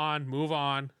 "Move on, move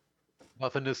on."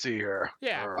 Nothing to see here.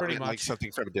 Yeah, Brr. pretty I mean, like much.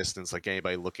 something from a distance, like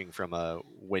anybody looking from a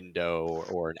window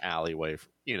or an alleyway.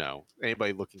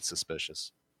 Anybody looking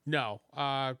suspicious. No,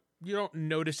 you don't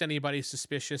notice anybody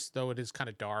suspicious, though it is kind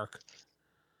of dark.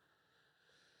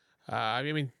 I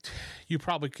mean, you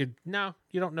probably could. No,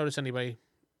 you don't notice anybody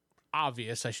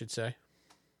obvious, I should say.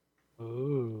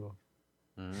 Ooh.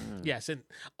 Mm. Yes, an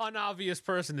unobvious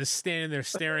person is standing there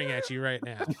staring at you right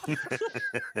now.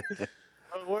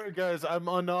 Don't worry, guys. I'm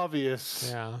unobvious.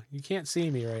 Yeah, you can't see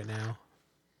me right now.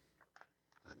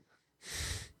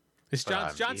 Is But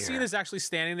I'm John here. Cena's actually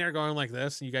standing there going like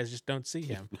this, and you guys just don't see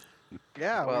him.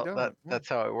 Yeah, Well, we don't. that's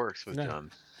how it works with No.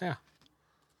 John.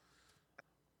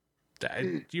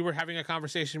 You were having a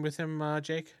conversation with him,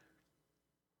 Jake?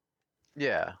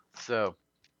 Yeah. So,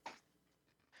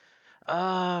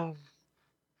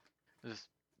 just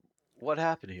what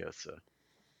happened here, sir?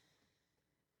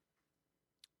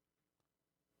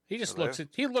 He just Hello?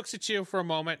 looks at you for a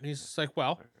moment, and he's just like,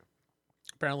 "Well,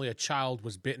 apparently a child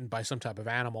was bitten by some type of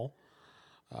animal.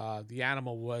 The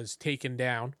animal was taken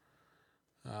down.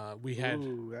 We had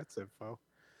Ooh, that's info.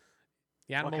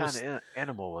 the What animal kind was. of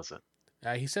animal was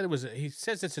it? He said it was. He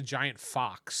says it's a giant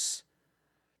fox.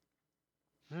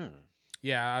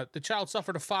 Yeah, the child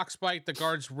suffered a fox bite. The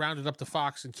guards rounded up the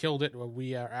fox and killed it.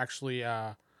 We are actually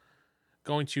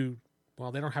going to.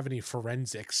 Well, they don't have any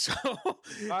forensics, so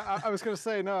I was going to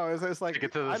say, no, it's like, Take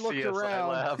it to the I looked CSI around,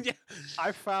 lab. yeah.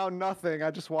 I found nothing.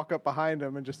 I just walk up behind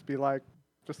him and just be like,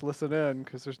 just listen in,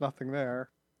 because there's nothing there.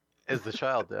 Is the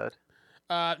child dead?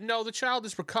 No, the child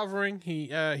is recovering.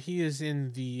 He is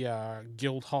in the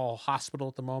Guildhall Hospital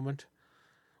at the moment,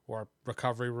 or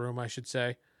recovery room, I should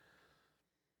say.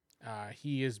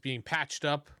 He is being patched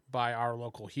up by our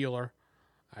local healer.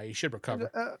 He should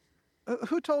recover.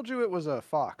 Who told you it was a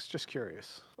fox? Just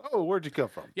curious. Oh, where'd you come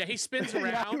from? Yeah, he spins Yeah,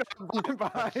 around. I'm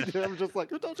behind him, just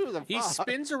like, who told you it was a He fox?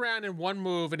 spins around in one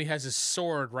move, and he has his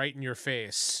sword right in your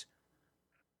face.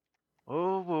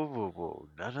 Oh, whoa, whoa, whoa!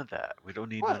 None of that. We don't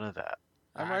need What? none of that.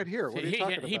 I'm right here. What are you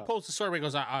talking He about? pulls the sword away and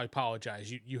goes, I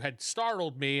apologize. You had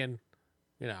startled me, and,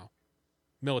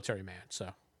 military man.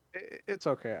 So It's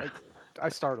okay. I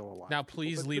startle a lot. now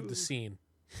please But leave who- the scene.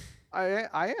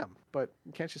 I am, but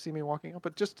can't you see me walking up?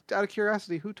 But just out of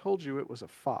curiosity, who told you it was a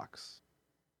fox?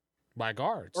 My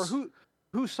guards. Or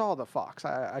who saw the fox?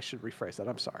 I should rephrase that.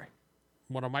 I'm sorry.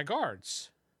 One of my guards.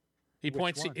 He Which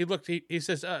points. one? He looked. He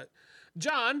says,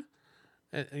 "John."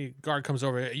 And the guard comes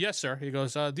over. Yes, sir. He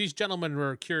goes, "These gentlemen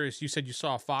were curious. You said you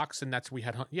saw a fox, and that's we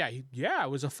had. Yeah, it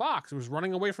was a fox. It was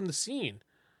running away from the scene."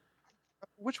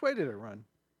 Which way did it run?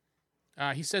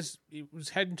 He says he was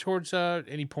heading towards. And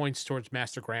he points towards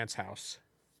Master Grant's house.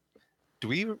 Do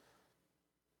we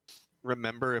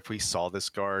remember if we saw this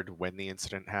guard when the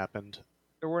incident happened?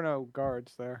 There were no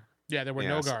guards there. Yeah, there were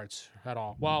no Yes. guards at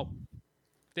all. Well,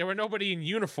 there were nobody in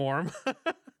uniform.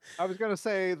 I was gonna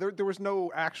say there was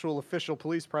no actual official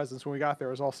police presence when we got there.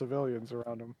 It was all civilians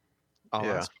around him. I'll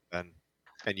Yeah. ask then.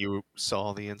 And you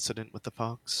saw the incident with the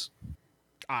fox?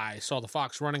 I saw the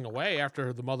fox running away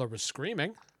after the mother was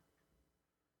screaming.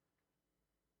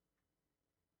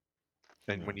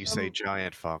 And when you say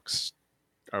giant fox,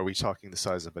 are we talking the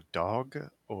size of a dog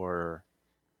or?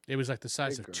 It was like the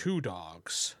size Bigger. of 2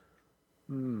 dogs,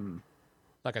 Hmm.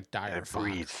 like a dire It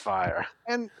breathes fox. fire.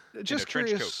 And just trench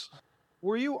curious,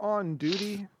 were you on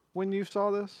duty when you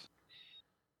saw this?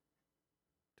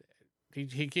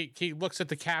 He looks at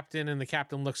the captain, and the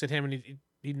captain looks at him, and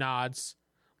he nods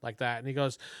like that, and he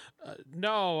goes,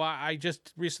 "No, I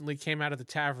just recently came out of the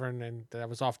tavern, and I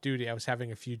was off duty. I was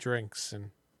having a few drinks,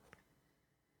 and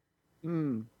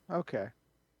Hmm. Okay.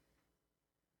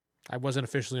 I wasn't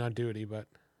officially on duty, but."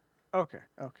 Okay.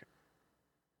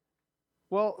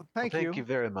 Well, thank Thank you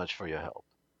very much for your help.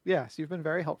 Yes, you've been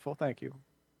very helpful. Thank you.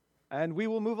 And we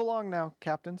will move along now,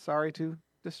 Captain. Sorry to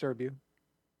disturb you.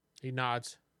 He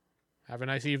nods. Have a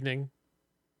nice evening,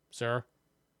 sir.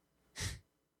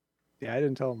 Yeah, I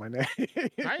didn't tell him my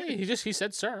name. He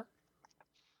said sir.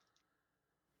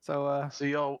 So, So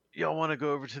y'all want to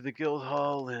go over to the guild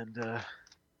hall and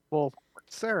well,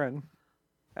 Saren,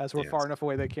 as we're Yes. far enough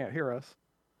away they can't hear us.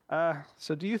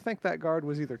 So do you think that guard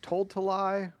was either told to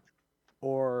lie,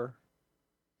 or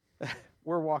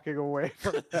we're walking away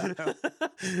from them?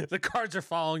 The cards are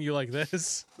following you like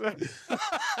this, with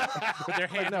their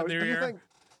hand No, in their do ear.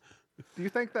 you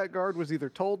think that guard was either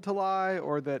told to lie,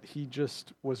 or that he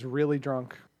just was really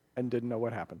drunk and didn't know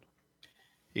what happened?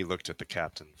 He looked at the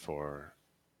captain for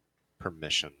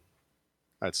permission.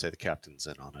 I'd say the captain's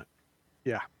in on it.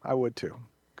 Yeah, I would too.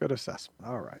 Good assessment.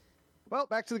 All right. Well,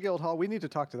 back to the guild hall. We need to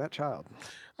talk to that child.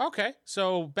 Okay,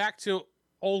 so back to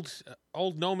old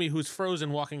Nomi, who's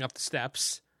frozen, walking up the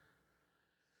steps.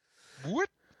 Whoop.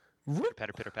 Whoop.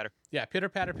 Patter, pitter, patter. Yeah, pitter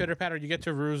patter, pitter patter. You get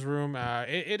to Rue's room.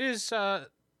 It is.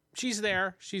 She's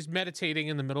there. She's meditating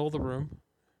in the middle of the room,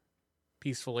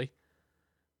 peacefully.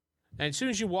 And as soon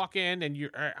as you walk in, and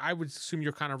I would assume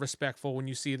you're kind of respectful when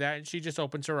you see that, and she just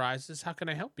opens her eyes. Says, "How can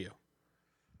I help you?"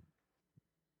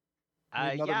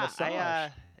 Need another Yeah, massage.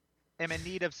 I am in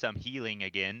need of some healing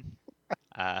again.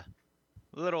 A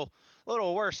little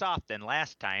worse off than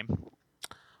last time.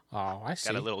 Oh, I see.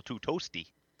 Got a little too toasty.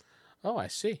 Oh, I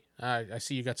see. I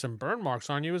see you got some burn marks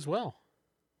on you as well.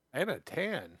 And a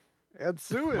tan. And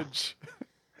sewage.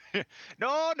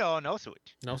 No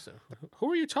switch. No, sir.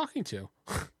 Who are you talking to?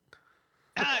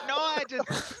 No, I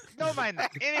just don't mind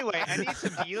that. Anyway, I need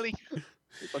some healing.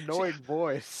 Annoying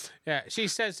voice. Yeah, she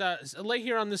says, lay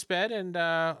here on this bed, and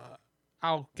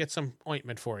I'll get some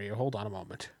ointment for you. Hold on a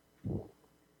moment.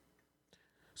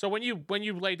 So when you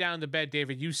lay down in the bed,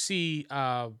 David, you see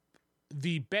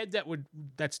the bed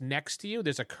that's next to you.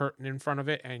 There's a curtain in front of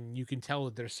it, and you can tell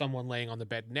that there's someone laying on the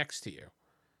bed next to you.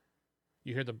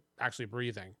 You hear them actually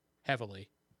breathing heavily.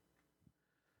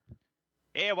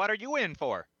 Hey, what are you in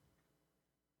for?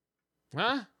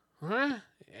 Huh?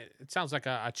 It sounds like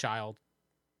a child.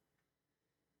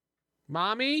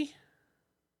 Mommy?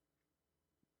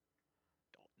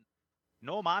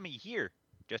 No mommy here.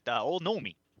 Just old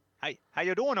Nomi. How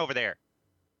you doing over there?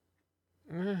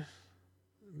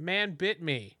 Man bit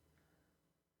me.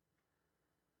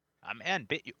 A man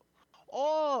bit you.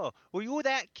 Oh, were you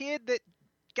that kid that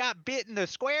got bit in the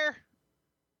square?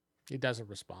 He doesn't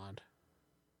respond.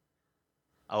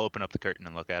 I'll open up the curtain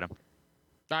and look at him.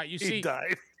 You see, He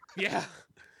died. yeah.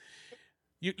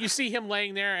 You see him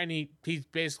laying there, and he's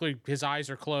basically, his eyes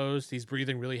are closed. He's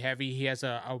breathing really heavy. He has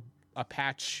a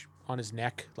patch on his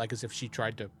neck, like as if she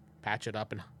tried to patch it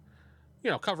up and,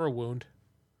 cover a wound.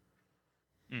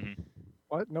 Mm-hmm.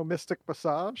 What? No mystic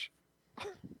massage?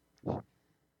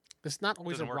 It's not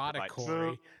always Doesn't work erotic, with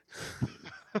Corey.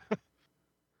 Fucking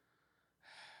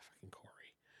Corey.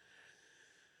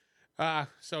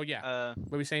 So yeah.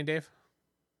 What were we saying, Dave?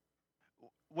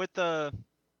 With the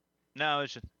no,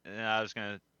 it's just I was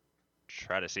gonna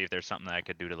try to see if there's something that I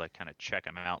could do to like kind of check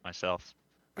him out myself,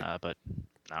 but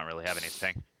I don't really have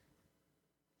anything.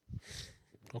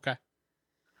 Okay.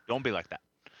 Don't be like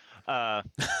that.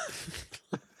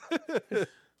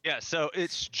 Yeah, so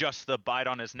it's just the bite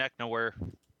on his neck. No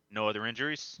other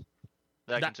injuries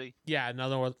that I can see. Yeah,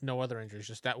 no other injuries,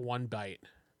 just that one bite.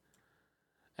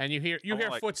 And you hear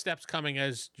like- footsteps coming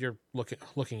as you're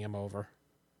looking him over,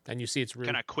 and you see it's really.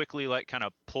 Can I quickly like kind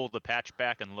of pull the patch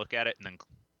back and look at it and then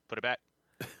put it back?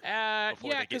 Yeah,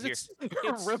 before they get because here?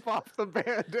 it's Rip off the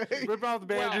band-aid. Rip out the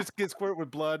band, Well- just get squirt with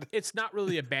blood. it's not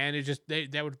really a bandage. Just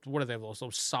what are they? Those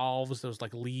salves, those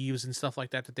like leaves and stuff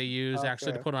like that they use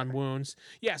actually to Okay, put on wounds.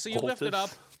 Yeah, so you lift it up.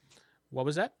 Poultice? What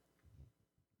was that?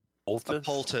 Poultice?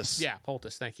 Poultice. Yeah,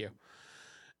 poultice. Thank you.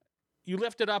 You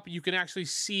lift it up. You can actually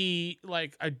see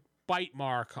like a bite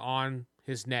mark on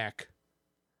his neck,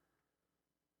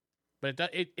 but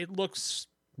it looks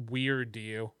weird to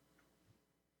you.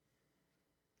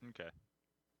 Okay.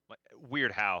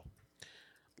 Weird how?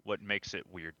 What makes it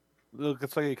weird? Look,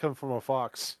 it's like it comes from a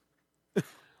fox.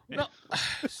 No,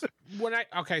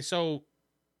 so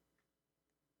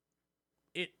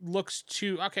it looks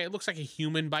it looks like a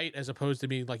human bite as opposed to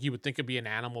being like you would think it'd be an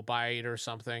animal bite or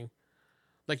something.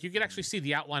 Like you can actually see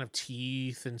the outline of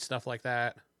teeth and stuff like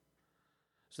that.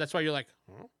 So that's why you're like,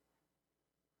 huh?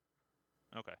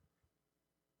 Okay.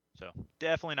 So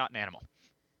definitely not an animal.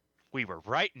 We were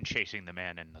right in chasing the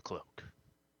man in the cloak.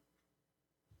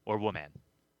 Or woman.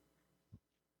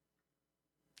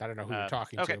 I don't know who you're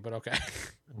talking okay. to, but okay.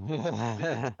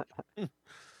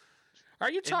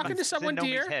 Are you talking to someone,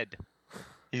 dear? Head.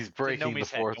 He's breaking the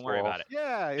fourth Don't worry wall. about it.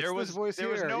 Yeah, it's There this voice there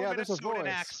here. was no yeah, there's a Minnesotan voice.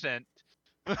 accent.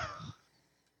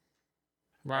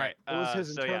 Right. It was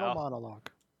his so internal I'll monologue.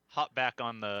 hop back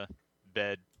on the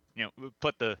bed.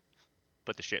 Put the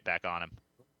shit back on him.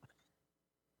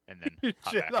 And then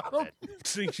hop Shit back on on him? bed.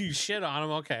 So you shit on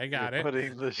him. Okay, got You're it.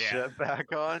 putting the Yeah. shit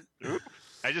back on.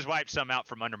 I just wiped some out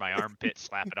from under my armpit,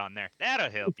 slap it on there. That'll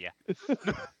help you.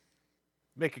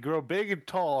 Make it grow big and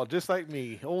tall, just like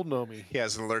me, old Nomi. He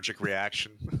has an allergic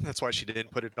reaction. That's why she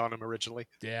didn't put it on him originally.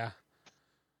 Yeah.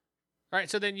 All right,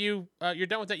 so then you're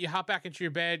done with that. You hop back into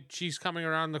your bed. She's coming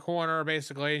around the corner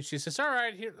basically, and she says, "All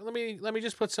right, here, let me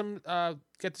just put some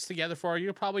get this together for you.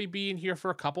 You'll probably be in here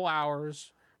for a couple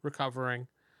hours recovering.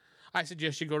 I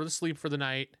suggest you go to sleep for the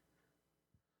night.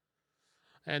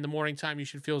 And the morning time you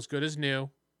should feel as good as new,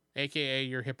 aka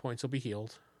your hit points will be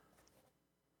healed.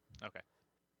 Okay.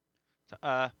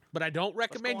 So, But I don't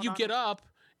recommend going you on? get up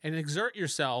and exert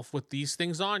yourself with these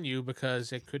things on you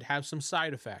because it could have some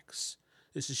side effects.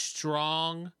 This is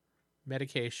strong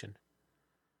medication.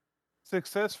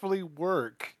 Successfully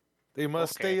work. They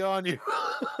must Okay. stay on you.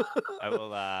 I will.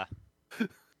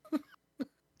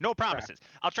 No promises.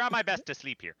 I'll try my best to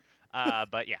sleep here.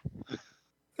 But yeah.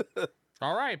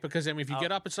 All right, because I mean, if you I'll-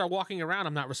 get up and start walking around,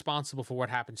 I'm not responsible for what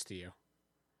happens to you.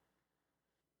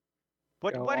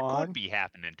 What Go could on. be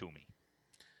happening to me?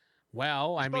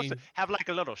 Well, I Supposed mean, to have like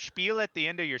a little spiel at the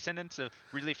end of your sentence of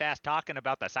really fast talking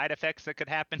about the side effects that could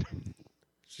happen.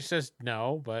 she says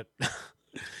no, but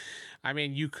I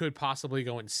mean, you could possibly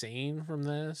go insane from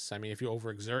this. I mean, if you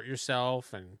overexert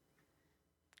yourself and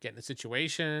get in a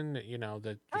situation, that you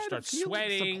start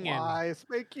sweating and supplies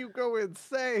make you go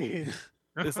insane.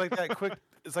 It's like that quick.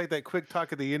 It's like that quick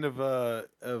talk at the end of Nobody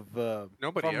ever got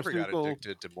pharmaceutical-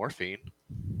 addicted to morphine.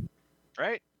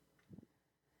 Right?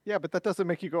 Yeah, but that doesn't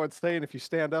make you go insane if you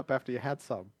stand up after you had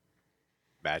some.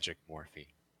 Magic morphine.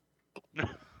 All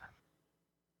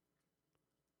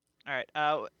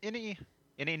right. Any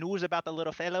news about the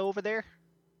little fella over there?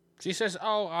 she says,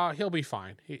 "Oh, he'll be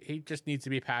fine. He just needs to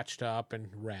be patched up and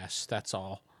rest. That's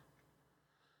all.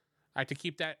 I need to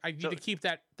keep that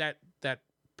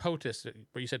POTUS.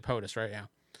 But you said POTUS, right? Yeah.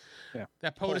 Yeah.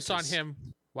 That POTUS on Poultice. him.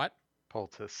 What?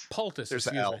 Poultice. Poultice. There's a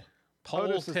excuse L. me.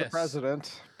 POTUS is the Poultice.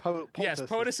 president. Yes,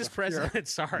 POTUS is the- president.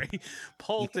 Sorry.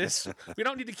 Poultice. We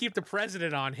don't need to keep the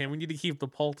president on him. We need to keep the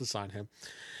poultice on him.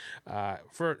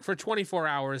 For 24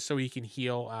 hours so he can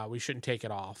heal. We shouldn't take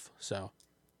it off. So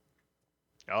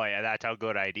Oh yeah, that's a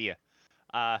good idea.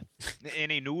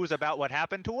 Any news about what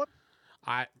happened to him?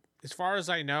 as far as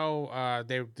I know,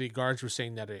 the guards were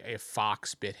saying that a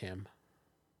fox bit him.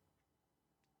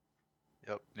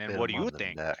 Yep. And bit what do him you on the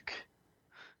think? neck.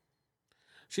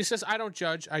 She says, "I don't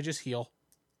judge. I just heal."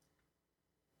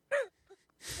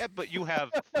 Yeah, but you have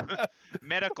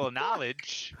medical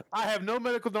knowledge. I have no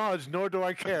medical knowledge, nor do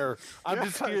I care. I'm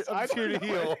just here. I'm just here to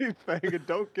heal. Anything and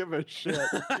don't give a shit.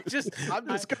 I'm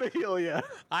just gonna heal you.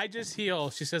 I just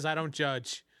heal. She says, "I don't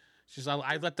judge." She says,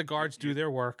 "I let the guards do their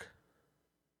work."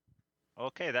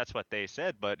 Okay, that's what they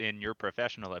said, but in your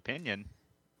professional opinion,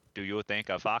 do you think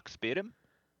a fox bit him?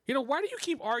 Why do you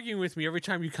keep arguing with me every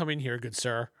time you come in here, good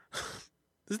sir?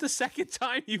 This is the second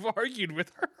time you've argued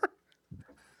with her.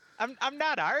 I'm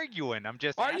not arguing. I'm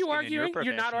just Are you asking in your arguing?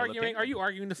 You're not professional arguing? Are opinion. you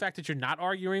arguing the fact that you're not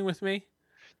arguing with me?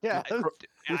 Yeah.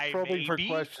 He's I probing for maybe.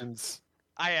 questions.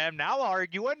 I am now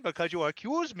arguing because you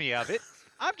accuse me of it.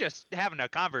 I'm just having a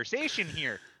conversation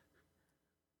here.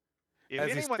 If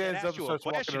As he anyone that stands up asks and you a starts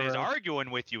walking question is around.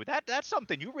 arguing with you, that's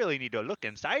something you really need to look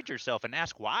inside yourself and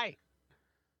ask why.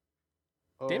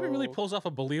 David really Oh. pulls off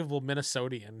a believable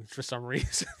Minnesotian for some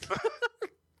reason.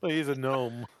 Well, he's a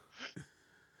gnome.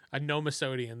 A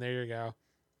Nomasodian. There you go.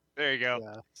 There you go.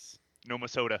 Yes. Noma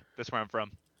Soda. That's where I'm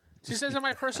from. She says, in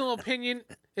my personal opinion,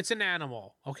 it's an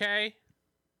animal, okay?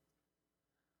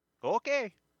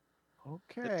 Okay.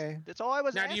 Okay. That's all I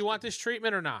was Now, asking. do you want this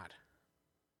treatment or not?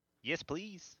 Yes,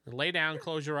 please. Lay down,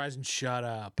 close your eyes, and shut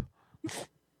up.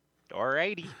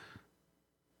 Alrighty.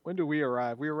 When do we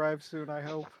arrive? We arrive soon, I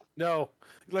hope. No,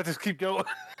 let us keep going.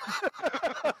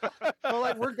 Well,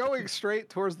 like we're going straight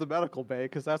towards the medical bay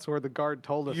because that's where the guard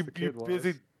told us You the kid was.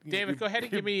 busy, David, go ahead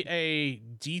and give me a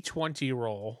D20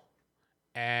 roll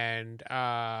and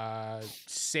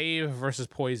save versus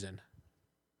poison.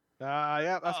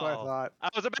 Yeah, that's what I Oh. thought. I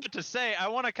was about to say I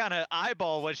want to kind of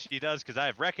eyeball what she does because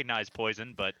I've recognized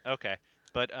poison, but okay.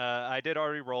 But I did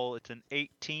already roll. It's an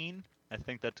 18. I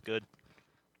think that's good.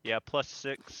 Yeah,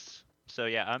 +6. So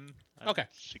yeah, I'm Okay.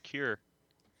 secure.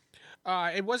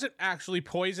 It wasn't actually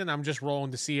poison. I'm just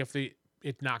rolling to see if it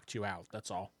knocked you out.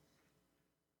 That's all.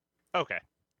 Okay.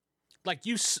 Like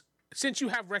since you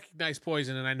have recognized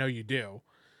poison, and I know you do,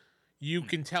 you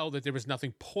can tell that there was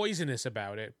nothing poisonous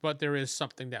about it, but there is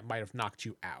something that might have knocked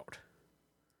you out.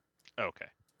 Okay.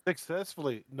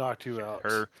 successfully knocked you out.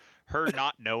 Her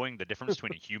not knowing the difference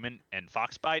between a human and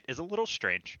foxbite is a little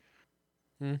strange.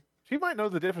 She might know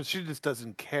the difference. She just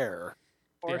doesn't care.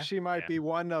 Or Yeah. she might Yeah. be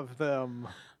one of them.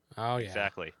 Oh yeah,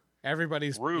 Exactly.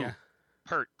 everybody's Rue. yeah.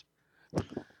 Hurt.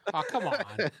 Oh come on,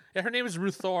 her name is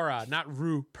Ruthora, not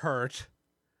Rupert.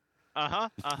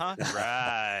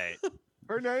 Right.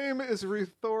 Her name is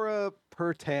Ruthora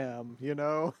Pertam, you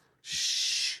know?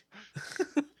 Shh.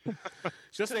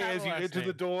 Just Say as you enter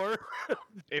the door.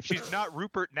 If she's not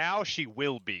Rupert now, she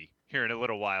will be here in a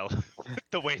little while.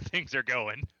 The way things are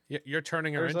going. You're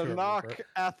turning her There's into a knock Rupert.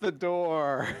 at the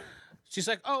door. She's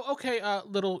like, "Oh, okay,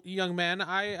 little young man.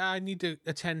 I need to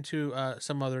attend to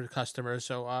some other customers.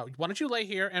 So why don't you lay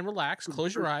here and relax,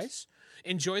 close your eyes,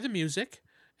 enjoy the music,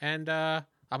 and I'll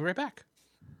be right back."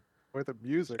 With the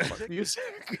music. What music?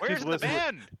 Where's the whistling.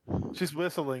 band? She's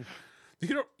whistling.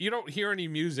 You don't hear any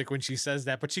music when she says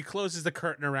that, but she closes the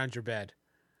curtain around your bed.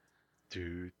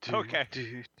 Okay.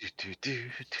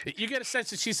 You get a sense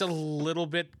that she's a little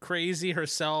bit crazy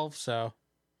herself. So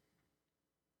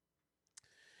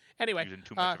anyway, Using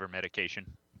too much of her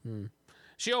medication.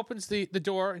 she opens the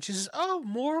door and she says, "Oh,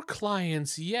 more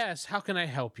clients. Yes. How can I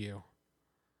help you?"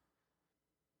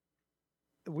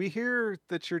 We hear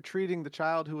that you're treating the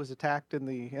child who was attacked in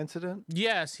the incident.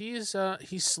 Yes, he's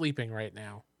sleeping right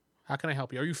now. How can I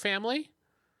help you? Are you family?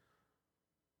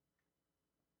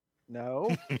 No.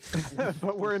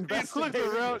 But we're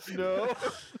investigating. No.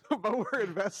 But we're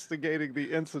investigating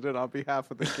the incident on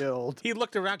behalf of the guild. He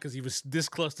looked around because he was this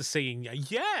close to saying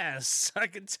yes. I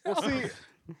can tell. Well, see,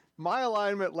 my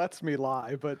alignment lets me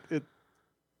lie, but it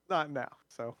not now.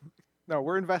 So, no,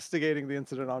 we're investigating the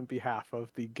incident on behalf of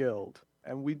the guild,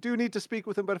 and we do need to speak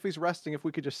with him. But if he's resting, if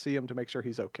we could just see him to make sure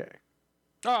he's okay.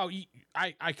 Oh,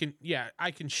 I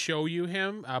can show you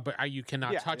him, but you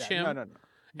cannot touch him, No. and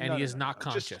No, he no, is no, not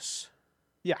no. Just- conscious.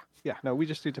 Yeah. No, we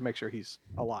just need to make sure he's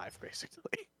alive, basically.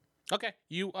 Okay,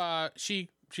 you she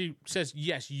says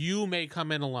yes, you may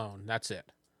come in alone. That's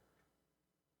it.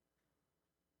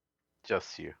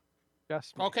 Just you.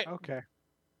 Just me. Okay. Okay.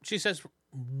 She says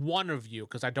one of you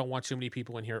because I don't want too many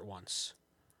people in here at once.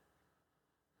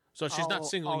 So she's not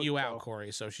singling I'll you go. out,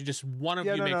 Corey. So she just one of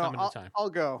Yeah, you no, may no. come in at a time. I'll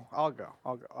go.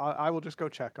 I will just go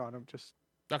check on him. Just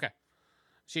Okay.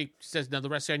 She says, "Now the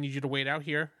rest of you, I need you to wait out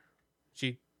here."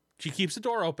 She keeps the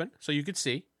door open so you can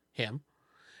see him.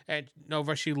 And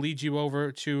Nova, she leads you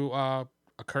over to a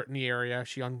curtainy area.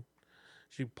 She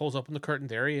pulls open the curtain.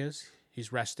 There he is.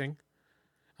 He's resting.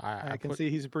 I can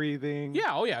see he's breathing.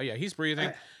 Yeah, oh yeah. He's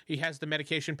breathing. He has the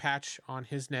medication patch on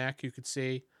his neck. You could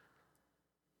see.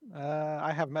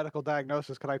 I have medical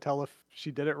diagnosis. Can I tell if she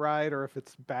did it right or if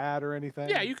it's bad or anything?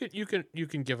 Yeah, you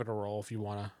can give it a roll if you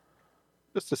wanna.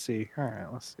 Just to see. All right,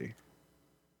 let's see.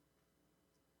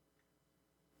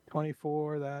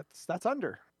 24. That's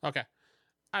under. Okay.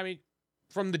 I mean,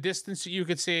 from the distance, you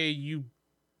could say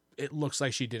it looks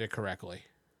like she did it correctly.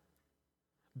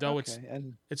 Though Okay,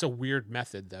 and it's a weird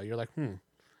method, though. You're like,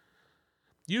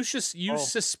 You Oh.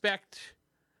 suspect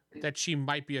that she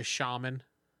might be a shaman.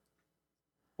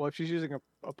 well, if she's using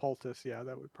a poultice, yeah,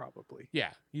 that would probably.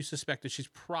 Yeah, you suspect that she's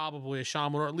probably a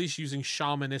shaman, or at least using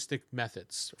shamanistic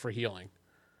methods for healing.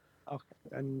 Okay,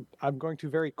 and I'm going to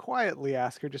very quietly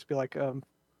ask her, just be like,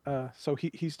 so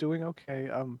he's doing okay.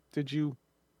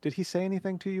 Did he say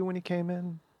anything to you when he came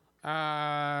in?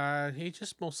 He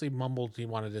just mostly mumbled he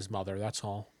wanted his mother. That's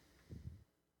all.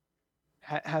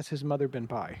 Has his mother been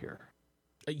by here?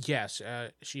 Yes,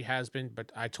 she has been,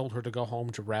 but I told her to go home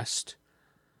to rest,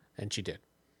 and she did.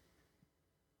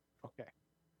 Okay.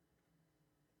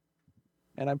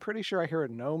 And I'm pretty sure I hear a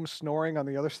gnome snoring on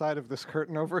the other side of this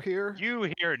curtain over here.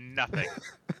 You hear nothing.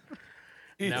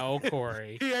 No,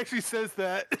 Corey. He actually says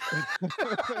that.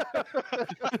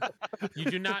 You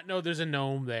do not know there's a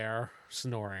gnome there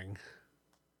snoring.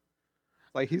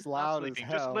 Like he's Not loud as sleeping,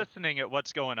 just hell. listening at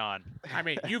what's going on. I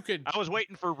mean, you could I was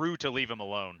waiting for Rue to leave him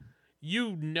alone.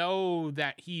 you know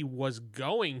that he was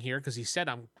going here because he said,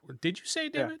 Did you say, Yeah.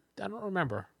 David? I don't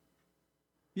remember.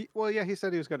 Well, yeah, he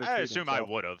said he was going to. I assume I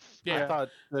would have. Yeah. I thought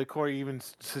that Corey even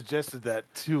suggested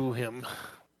that to him.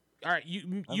 All right,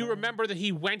 you remember that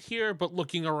he went here, but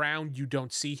looking around, you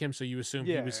don't see him, so you assume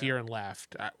he was here and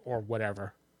left, or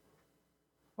whatever.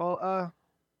 Well,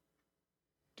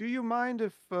 do you mind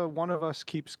if one of us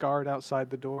keeps guard outside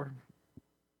the door,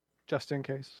 just in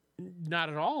case? Not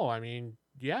at all. I mean,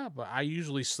 yeah, but I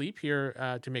usually sleep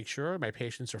here to make sure my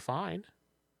patients are fine.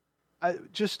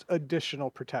 Just additional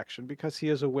protection because he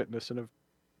is a witness in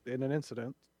an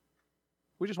incident.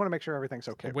 We just want to make sure everything's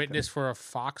okay. A witness for a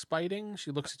fox biting? She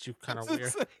looks at you kind of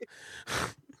weird.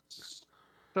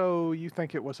 So you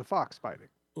think it was a fox biting?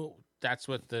 Well, that's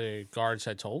what the guards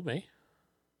had told me.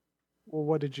 Well,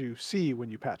 what did you see when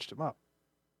you patched him up?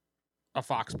 A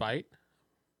fox bite.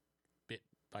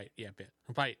 Bite. Yeah, bit.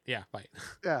 Bite. Yeah, bite.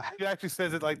 Yeah. He actually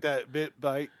says it like that. Bit,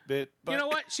 bite, bit, bite. You know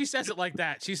what? She says it like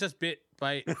that. She says bit,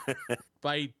 bite,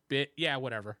 bite, bit. Yeah,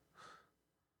 whatever.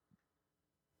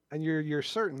 And you're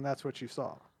certain that's what you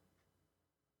saw?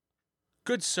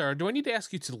 Good sir, do I need to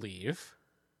ask you to leave?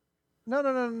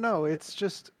 No. It's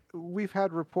just we've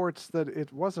had reports that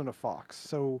it wasn't a fox,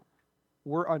 so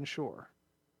we're unsure.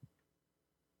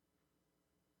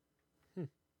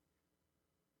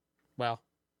 Well,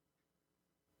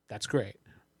 that's great.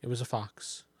 It was a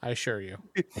fox, I assure you.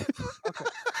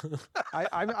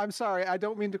 I'm sorry. I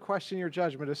don't mean to question your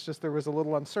judgment. It's just there was a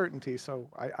little uncertainty, so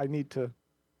I need to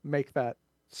make that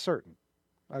certain.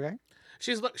 Okay?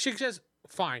 She says,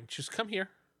 fine, just come here.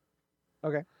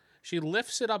 Okay. She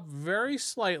lifts it up very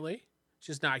slightly.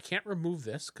 She says, now I can't remove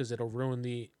this because it'll ruin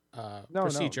the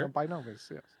procedure. No, by no means,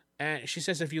 yes. And she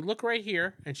says, if you look right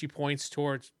here, and she points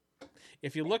towards...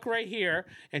 If you look right here,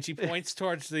 and she points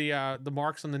towards the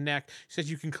marks on the neck, she says,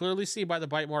 you can clearly see by the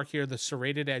bite mark here, the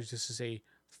serrated edge. This is a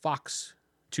fox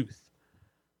tooth.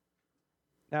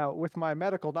 Now, with my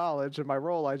medical knowledge and my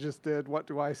role I just did, what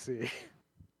do I see?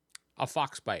 A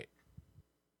fox bite.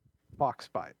 Fox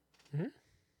bite. Mhm.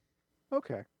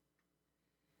 Okay.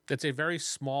 It's a very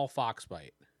small fox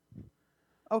bite.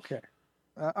 Okay.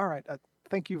 All right.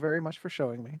 Thank you very much for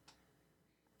showing me.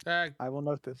 I will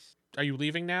note this. Are you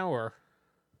leaving now, or?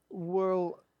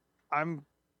 Well,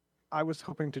 I was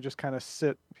hoping to just kind of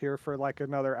sit here for like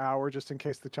another hour just in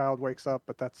case the child wakes up,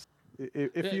 but that's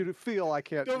if you feel I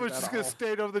can't. No, do we're that, just gonna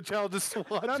stand over the child just to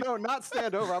watch. No, not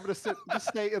stand over. I'm gonna just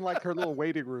stay in like her little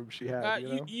waiting room she had. You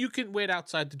know? You can wait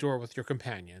outside the door with your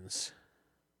companions.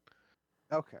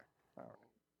 Okay. All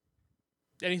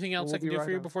right. Anything else We'll I can be do right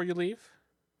for you out. before you leave?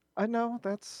 I know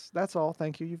that's all.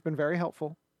 Thank you. You've been very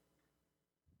helpful.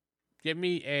 Give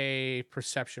me a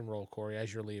perception roll, Corey,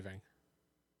 as you're leaving.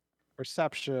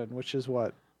 Perception, which is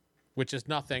what? Which is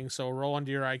nothing, so roll under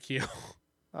your IQ.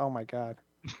 Oh my god.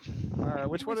 All right,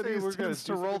 which one of say these we're gonna tends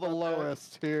to do roll the something about that?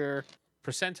 lowest here?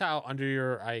 Percentile under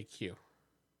your IQ.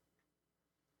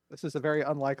 This is a very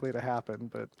unlikely to happen,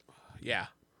 but Yeah.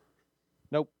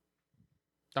 nope.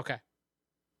 Okay.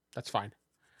 That's fine.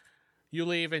 You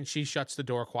leave, and she shuts the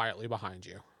door quietly behind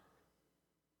you.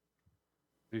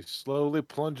 He slowly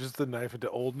plunges the knife into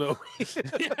Old Noe.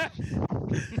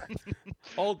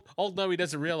 Old no, he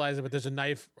doesn't realize it, but there's a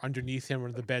knife underneath him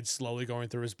under the bed, slowly going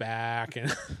through his back.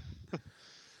 And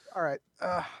All right,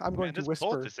 I'm going Man, to this whisper.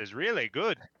 poultice is really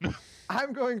good.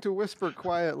 I'm going to whisper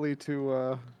quietly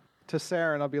to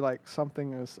Sarah, and I'll be like,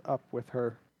 "Something is up with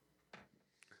her.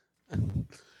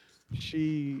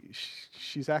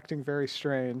 She's acting very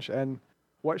strange, and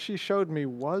what she showed me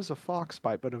was a fox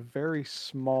bite, but a very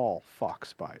small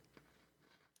fox bite.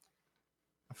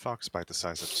 A fox bite the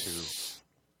size of 2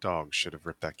 dogs should have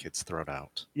ripped that kid's throat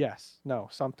out. Yes, no,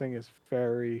 something is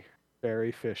very,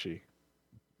 very fishy,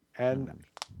 and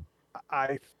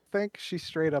I think she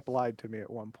straight up lied to me at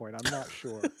one point. I'm not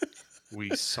sure.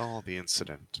 We saw the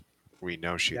incident. We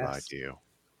know she lied Yes. to you.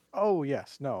 Oh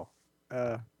yes, no,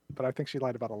 but I think she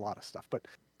lied about a lot of stuff. But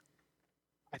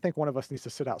I think one of us needs to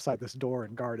sit outside this door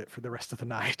and guard it for the rest of the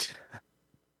night.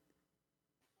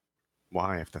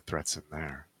 Why, if the threat's in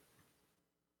there?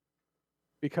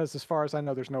 Because as far as I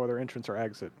know, there's no other entrance or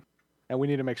exit. And we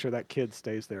need to make sure that kid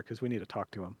stays there because we need to talk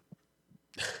to him.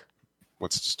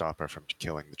 What's to stop her from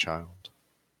killing the child?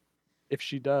 If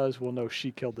she does, we'll know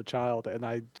she killed the child,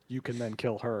 and you can then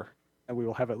kill her, and we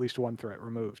will have at least one threat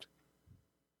removed.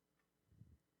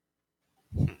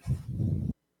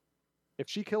 If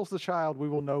she kills the child, we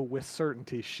will know with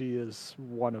certainty she is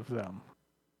one of them.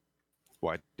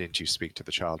 Why didn't you speak to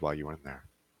the child while you were in there?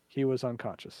 He was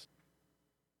unconscious.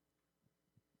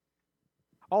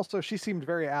 Also, she seemed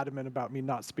very adamant about me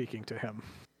not speaking to him.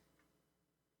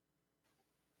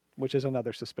 which is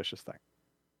another suspicious thing.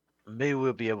 Maybe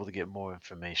we'll be able to get more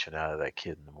information out of that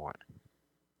kid in the morning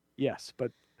Yes,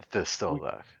 but if they're still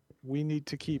alive. we need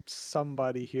to keep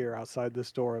somebody here outside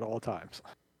this door at all times.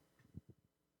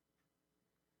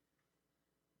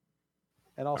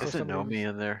 And also, Isn't somebody Nomi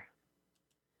in there?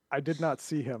 I did not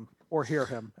see him or hear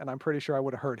him, and I'm pretty sure I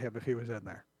would have heard him if he was in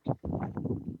there.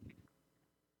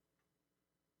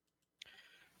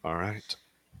 All right.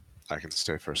 I can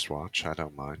stay first watch. I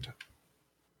don't mind.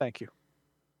 Thank you.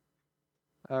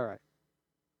 All right.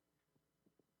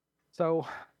 So,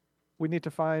 we need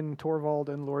to find Torvald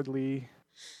and Lord Lee.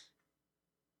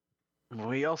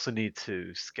 We also need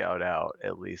to scout out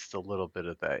at least a little bit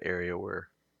of that area where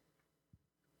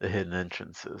the hidden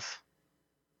entrance is.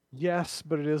 Yes,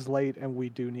 but it is late, and we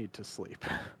do need to sleep.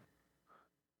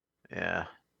 Yeah.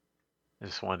 I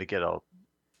just wanted to get a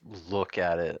look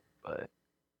at it, but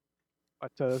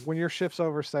But when your shift's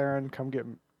over, Saren, come get.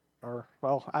 Or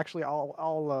well, actually,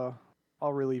 I'll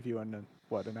relieve you in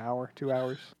what, an hour, 2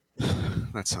 hours.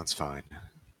 That sounds fine.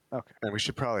 Okay, And we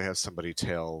should probably have somebody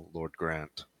tail Lord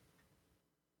Grant.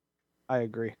 I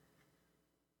agree.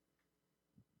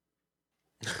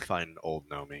 Find old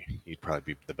Nomi. He'd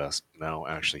probably be the best. No,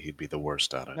 actually, he'd be the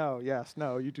worst at it. No, yes,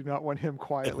 no, you do not want him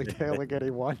quietly tailing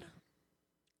anyone.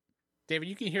 David,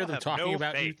 you can hear I them have talking no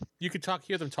about you. faith. You could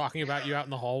hear them talking about you out in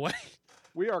the hallway.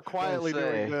 We are quietly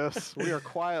doing say. this. We are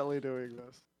quietly doing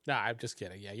this. Nah, I'm just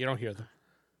kidding. Yeah, you don't hear them.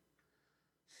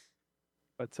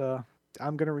 But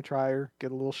I'm gonna retire,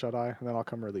 get a little shut eye, and then I'll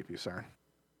come relieve you, Saren.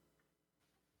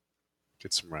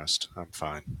 Get some rest. I'm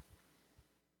fine.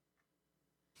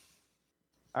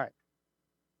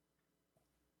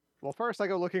 Well, first I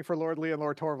go looking for Lord Lee and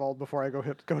Lord Torvald before I go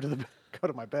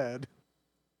to my bed.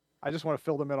 I just want to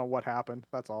fill them in on what happened.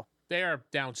 That's all. They are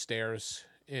downstairs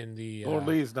in the. Lord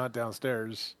Lee's not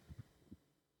downstairs.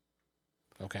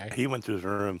 Okay. He went to his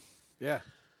room. Yeah.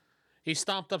 He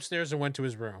stomped upstairs and went to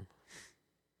his room.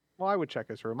 Well, I would check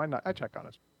his room. I check on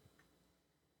his.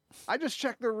 I just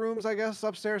check their rooms, I guess,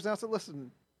 upstairs now. So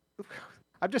listen,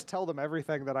 I just tell them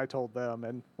everything that I told them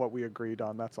and what we agreed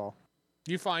on. That's all.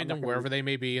 You find I'm not them gonna wherever they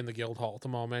may be in the guild hall at the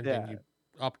moment, and Yeah. you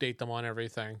update them on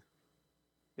everything.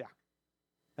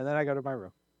 And then I go to my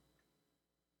room.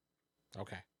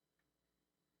 Okay.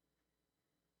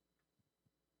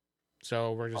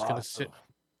 So we're just gonna sit.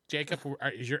 Jacob,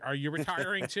 are you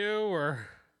retiring too, or?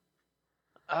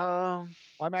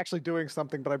 I'm actually doing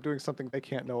something, but I'm doing something they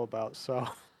can't know about. So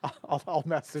I'll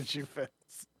message you,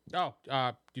 Vince. Oh,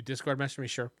 you Discord message me,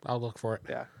 sure. I'll look for it.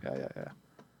 Yeah.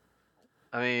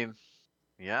 I mean,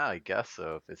 yeah, I guess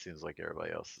so. If it seems like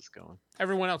everybody else is going.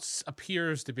 Everyone else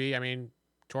appears to be. I mean,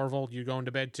 Torvald, you going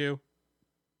to bed too?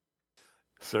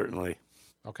 Certainly.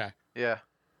 Okay. Yeah,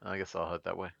 I guess I'll head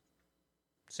that way.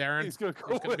 Saren, He's going to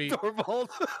there's go gonna with be- Torvald.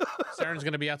 Saren's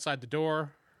going to be outside the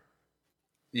door.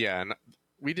 Yeah, and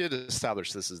we did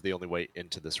establish this is the only way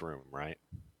into this room, right?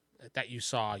 That you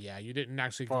saw, yeah. You didn't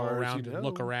actually go Far as around you and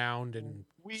look know. around, and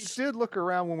We did look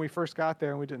around when we first got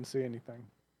there, and we didn't see anything.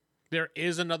 there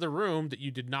is another room that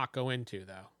you did not go into,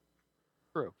 though.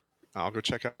 True. I'll go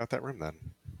check out that room then.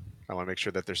 I want to make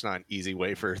sure that there's not an easy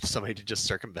way for somebody to just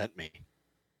circumvent me.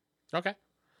 Okay.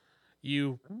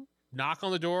 You knock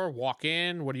on the door, walk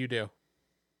in. What do you do?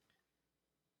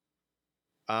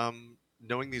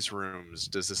 Knowing these rooms,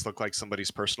 does this look like somebody's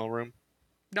personal room?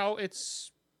 No,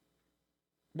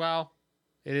 well,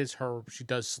 it is her. She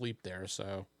does sleep there,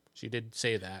 so she did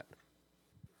say that.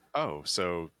 Oh,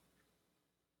 so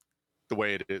the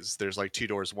way it is, there's like two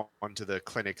doors, one to the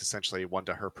clinic, essentially, one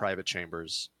to her private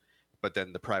chambers, but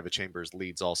then the private chambers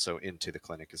leads also into the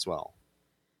clinic as well.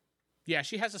 Yeah,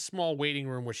 she has a small waiting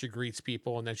room where she greets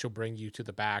people, and then she'll bring you to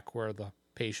the back where the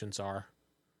patients are.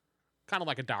 Kind of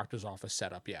like a doctor's office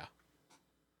setup, yeah.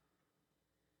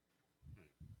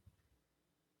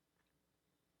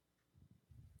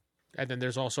 And then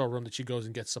there's also a room that she goes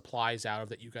and gets supplies out of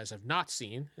that you guys have not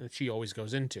seen, and that she always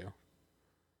goes into.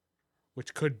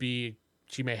 Which could be,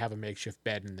 she may have a makeshift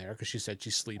bed in there, because she said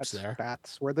she sleeps there.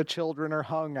 That's where the children are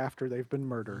hung after they've been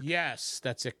murdered. Yes,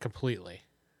 that's it completely.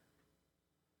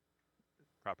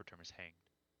 Proper term is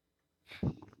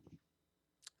hanged.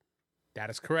 That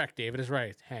is correct. David is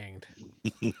right. Hanged.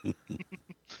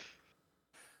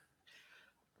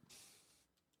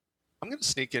 I'm going to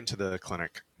sneak into the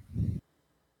clinic.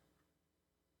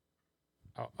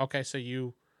 Oh, okay, so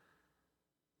you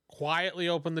quietly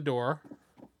open the door.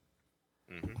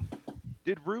 Mm-hmm.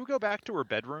 Did Rue go back to her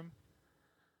bedroom?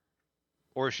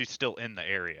 Or is she still in the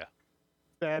area?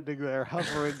 Standing there,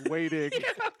 hovering, waiting.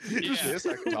 Yeah.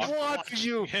 Watching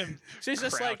you. Him She's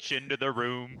just like crouch into the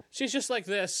room. she's just like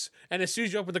this, and as soon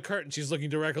as you open the curtain, she's looking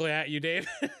directly at you, Dave.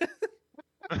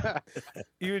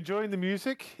 You enjoying the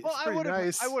music? Well, It's I pretty would have.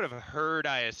 nice. I would have heard.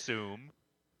 I assume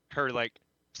her like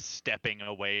stepping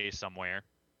away somewhere,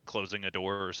 closing a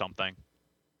door or something.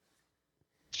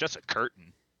 It's just a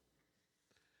curtain.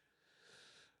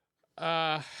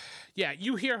 Yeah,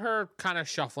 you hear her kind of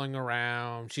shuffling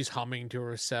around. She's humming to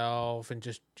herself and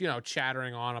just,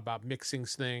 chattering on about mixing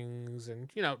things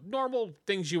and, normal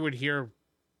things you would hear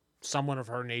someone of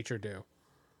her nature do.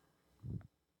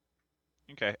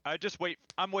 Okay,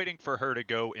 I'm waiting for her to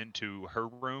go into her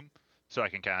room so I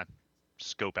can kind of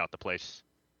scope out the place.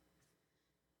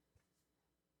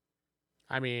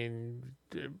 I mean,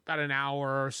 about an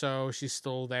hour or so, she's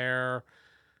still there.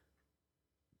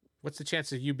 What's the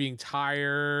chance of you being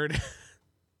tired?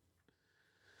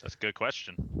 That's a good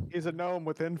question. He's a gnome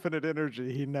with infinite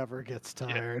energy. He never gets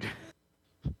tired.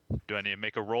 Do I need to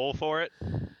make a roll for it?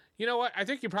 You know what? I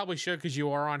think you probably should because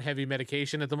you are on heavy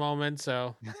medication at the moment,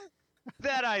 so.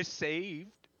 That I saved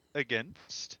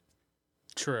against.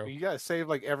 True. You gotta save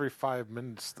like every 5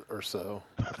 minutes or so.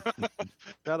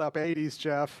 Shut up, 80s,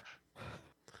 Jeff.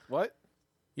 What?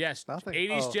 Yes, Nothing.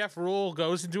 80s Oh. Jeff rule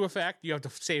goes into effect. You have to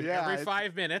save Yeah, every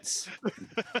 5 minutes.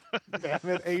 Damn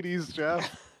it, 80s,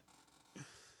 Jeff.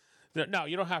 No,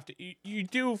 you don't have to. You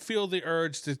do feel the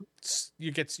urge to.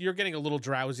 You're getting a little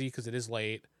drowsy because it is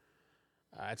late.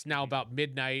 It's now about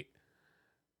midnight.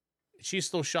 She's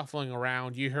still shuffling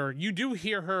around. You do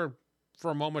hear her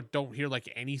for a moment. Don't hear like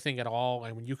anything at all.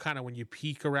 And when you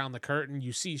peek around the curtain,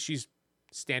 you see she's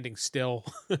standing still,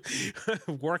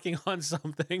 working on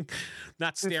something,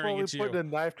 not He's staring slowly at you. putting a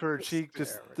knife to her cheek,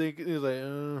 just thinking, he's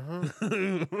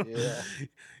like, Yeah.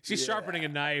 She's Yeah. sharpening a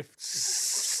knife.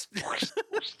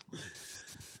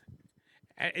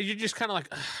 And you're just kind of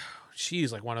like,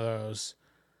 she's like one of those.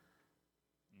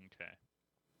 Okay.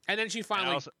 And then she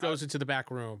finally also- goes into the back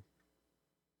room.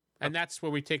 And that's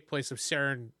where we take place of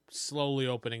Saren slowly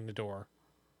opening the door.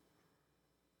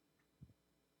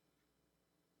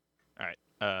 All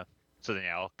right. So then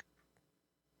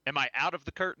am I out of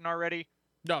the curtain already?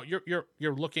 No,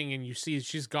 you're looking and you see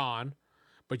she's gone,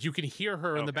 but you can hear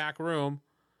her in the Okay. back room,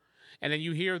 and then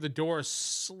you hear the door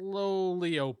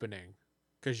slowly opening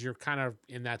because you're kind of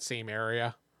in that same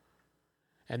area,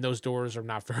 and those doors are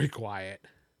not very quiet.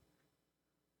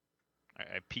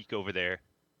 I peek over there.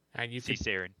 And you See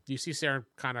Saren. see Saren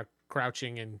kind of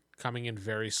crouching and coming in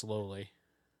very slowly.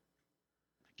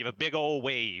 Give a big old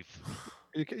wave.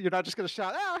 You're not just going to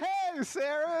shout, "Oh, hey,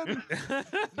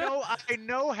 Saren!" No, I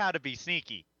know how to be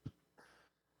sneaky. You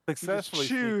just Successfully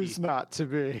choose sneaky. not to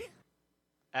be.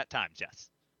 At times, yes.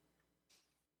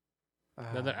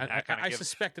 Another, I kinda I give-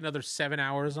 suspect another 7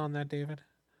 hours on that, David.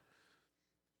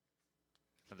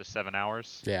 Another 7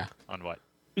 hours. Yeah. On what?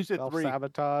 You said 3.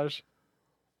 Self-sabotage.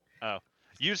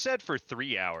 You said for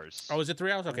 3 hours. Oh, is it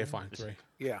 3 hours? Okay, fine. 3.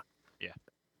 Yeah.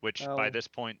 Which Oh. by this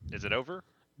point is it over?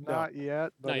 Not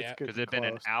yet, but Not it's yet. getting Because it'd been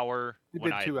an close. hour It'd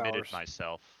when been I 2 admitted hours.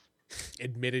 myself.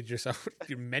 Admitted yourself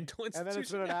your mental And institution. then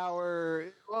it's been an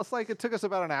hour. Well, it's like it took us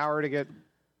about an hour to get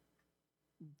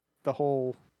the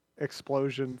whole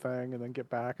explosion thing and then get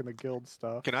back in the guild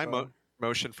stuff. Can I so-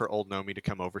 motion for old Nomi to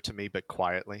come over to me, but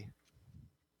quietly?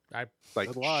 I- like,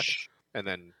 Good luck. shh, and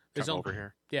then There's come no- over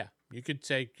here. Yeah, you could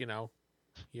say,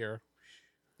 here.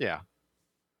 Yeah.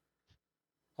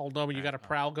 Hold on, you got a Alright,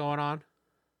 prowl going on?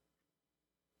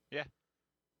 Yeah.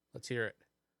 Let's hear it.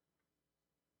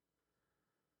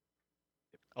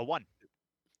 A 1.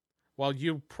 Well,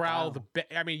 you prowl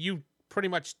Wow. you pretty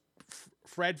much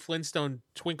Fred Flintstone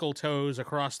twinkle toes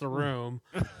across the room.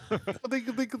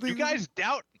 You guys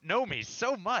know me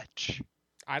so much.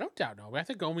 I don't doubt Nomi. I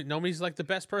think Nomi's like the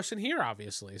best person here,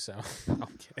 obviously. So,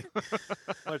 okay.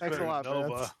 Thanks a lot,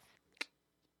 Vince.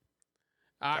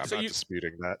 I'm So not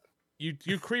disputing that.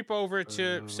 you creep over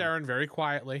to Saren very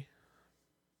quietly.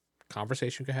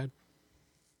 Conversation, go ahead.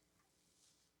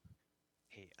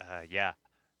 Hey, yeah.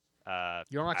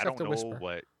 You don't I accept don't a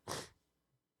whisper.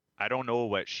 I don't know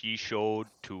what she showed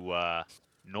to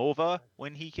Nova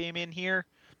when he came in here,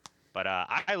 but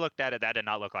I looked at it. That did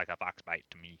not look like a fox bite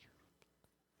to me.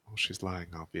 Well, she's lying,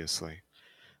 obviously.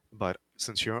 But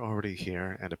since you're already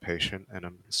here and a patient, and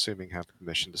I'm assuming have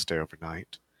permission to stay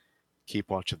overnight, keep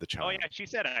watch of the child. Oh yeah, she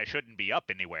said I shouldn't be up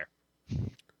anywhere.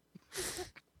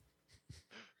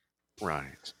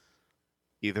 Right.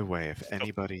 Either way, if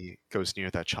anybody goes near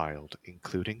that child,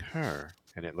 including her,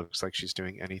 and it looks like she's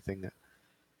doing anything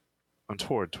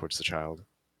untoward towards the child,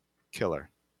 kill her.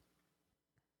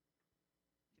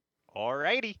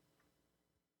 Alrighty.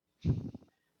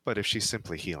 But if she's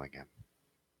simply healing him,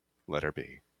 let her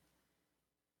be.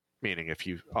 Meaning, if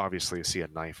you obviously see a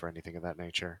knife or anything of that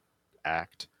nature,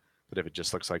 act. But if it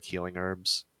just looks like healing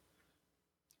herbs,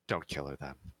 Don't kill her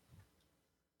then.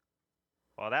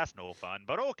 Well, that's no fun,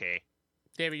 but okay.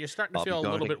 David, you're starting to I'll be feel a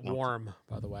little guarding bit them. warm,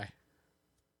 by the way.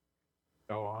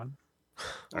 Go on.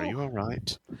 Are you all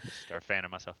right? Start fanning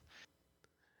myself.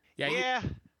 Yeah,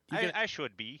 you can- I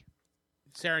should be.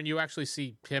 Saren, you actually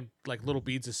see him like little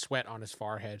beads of sweat on his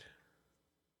forehead.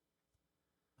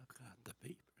 Oh, God, the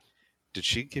papers. Did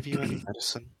she give you any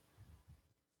medicine?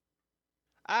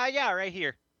 Yeah, right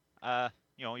here.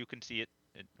 You can see it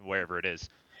wherever it is.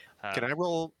 Can I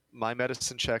roll my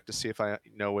medicine check to see if I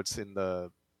know what's in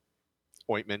the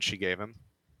ointment she gave him?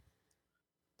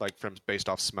 Like based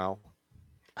off smell?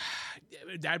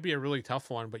 That'd be a really tough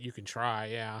one, but you can try,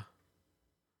 yeah.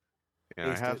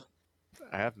 Yeah, Taste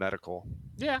I have medical.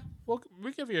 Yeah, we'll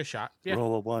give you a shot. Yeah.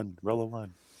 Roll a 1. Roll a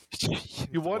 1.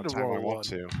 You want to One time I roll want one.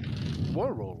 to. You want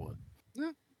to roll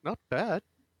one. Not bad.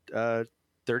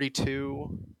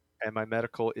 32, and my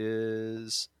medical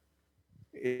is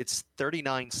it's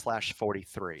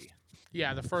 39/43.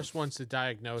 Yeah, the first one's the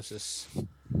diagnosis.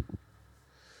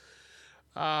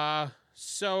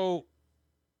 So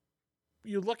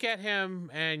you look at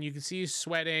him and you can see he's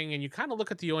sweating, and you kind of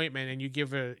look at the ointment and you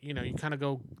give you kind of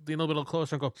go lean a little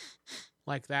closer and go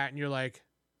like that, and you're like,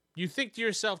 you think to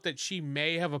yourself that she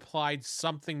may have applied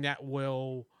something that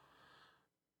will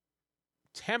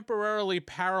temporarily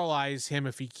paralyze him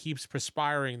if he keeps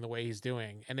perspiring the way he's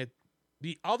doing, and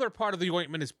the other part of the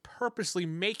ointment is purposely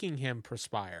making him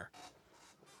perspire.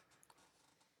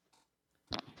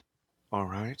 All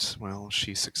right. Well,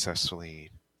 she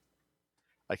successfully.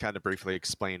 I kind of briefly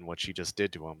explained what she just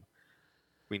did to him.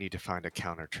 We need to find a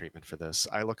counter treatment for this.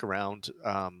 I look around.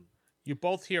 You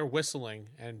both hear whistling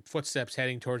and footsteps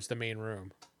heading towards the main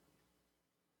room.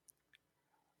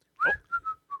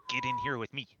 Get in here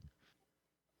with me.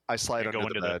 I slide I go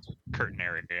under the into bed. the curtain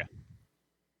area.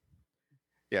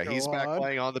 Yeah, Go he's back on.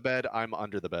 laying on the bed. I'm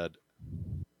under the bed.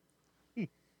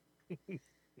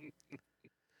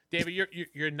 David,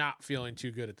 you're not feeling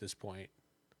too good at this point.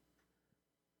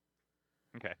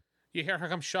 Okay. You hear her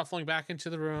come shuffling back into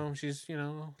the room. She's,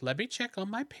 let me check on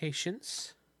my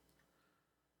patients.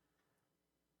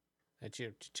 And she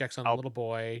checks on the little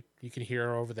boy. You can hear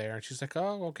her over there, and she's like,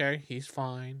 "Oh, okay, he's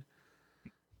fine."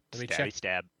 Let me Stabby check.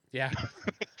 stab. Yeah.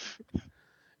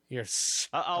 You're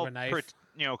I'll a knife.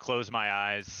 close my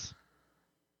eyes.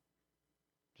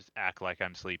 Just act like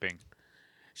I'm sleeping.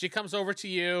 She comes over to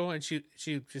you and she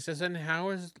says, "And how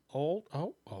is old?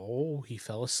 Oh, he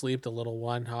fell asleep, the little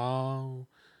one. Oh."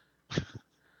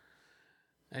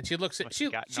 And she looks at she's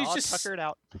all just tuckered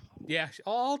out. Yeah,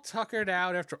 all tuckered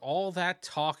out after all that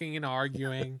talking and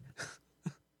arguing.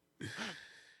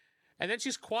 And then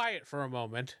she's quiet for a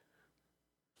moment.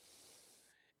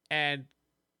 And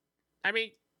I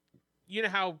mean, you know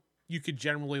how you could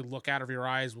generally look out of your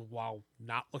eyes while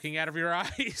not looking out of your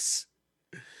eyes?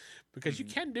 Because you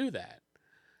can do that.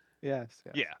 Yes.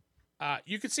 Yeah.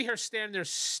 You could see her stand there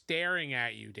staring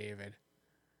at you, David.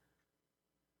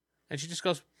 And she just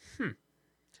goes,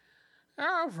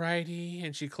 all righty.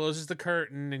 And she closes the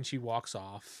curtain and she walks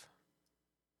off.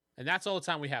 And that's all the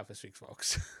time we have this week,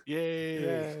 folks.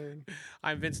 Yay.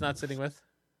 I'm Vince, not sitting with.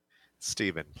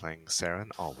 Steven playing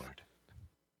Saren Allward.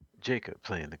 Jacob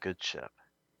playing the good ship.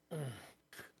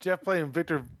 Jeff playing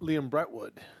Victor Liam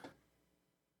Brentwood.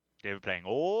 David playing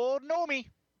Old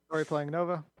Nomi. Story playing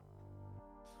Nova.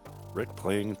 Rick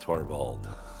playing Torvald.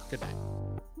 Good night.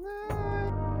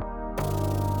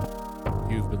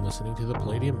 You've been listening to the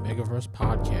Palladium Megaverse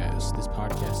podcast. This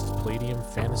podcast is Palladium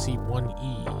Fantasy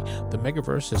 1E. The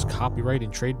Megaverse is copyright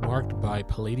and trademarked by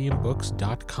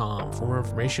PalladiumBooks.com. For more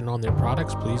information on their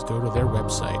products, please go to their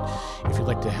website. If you'd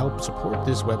like to help support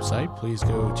this website, please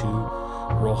go to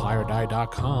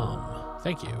RollHigherDie.com.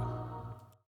 Thank you.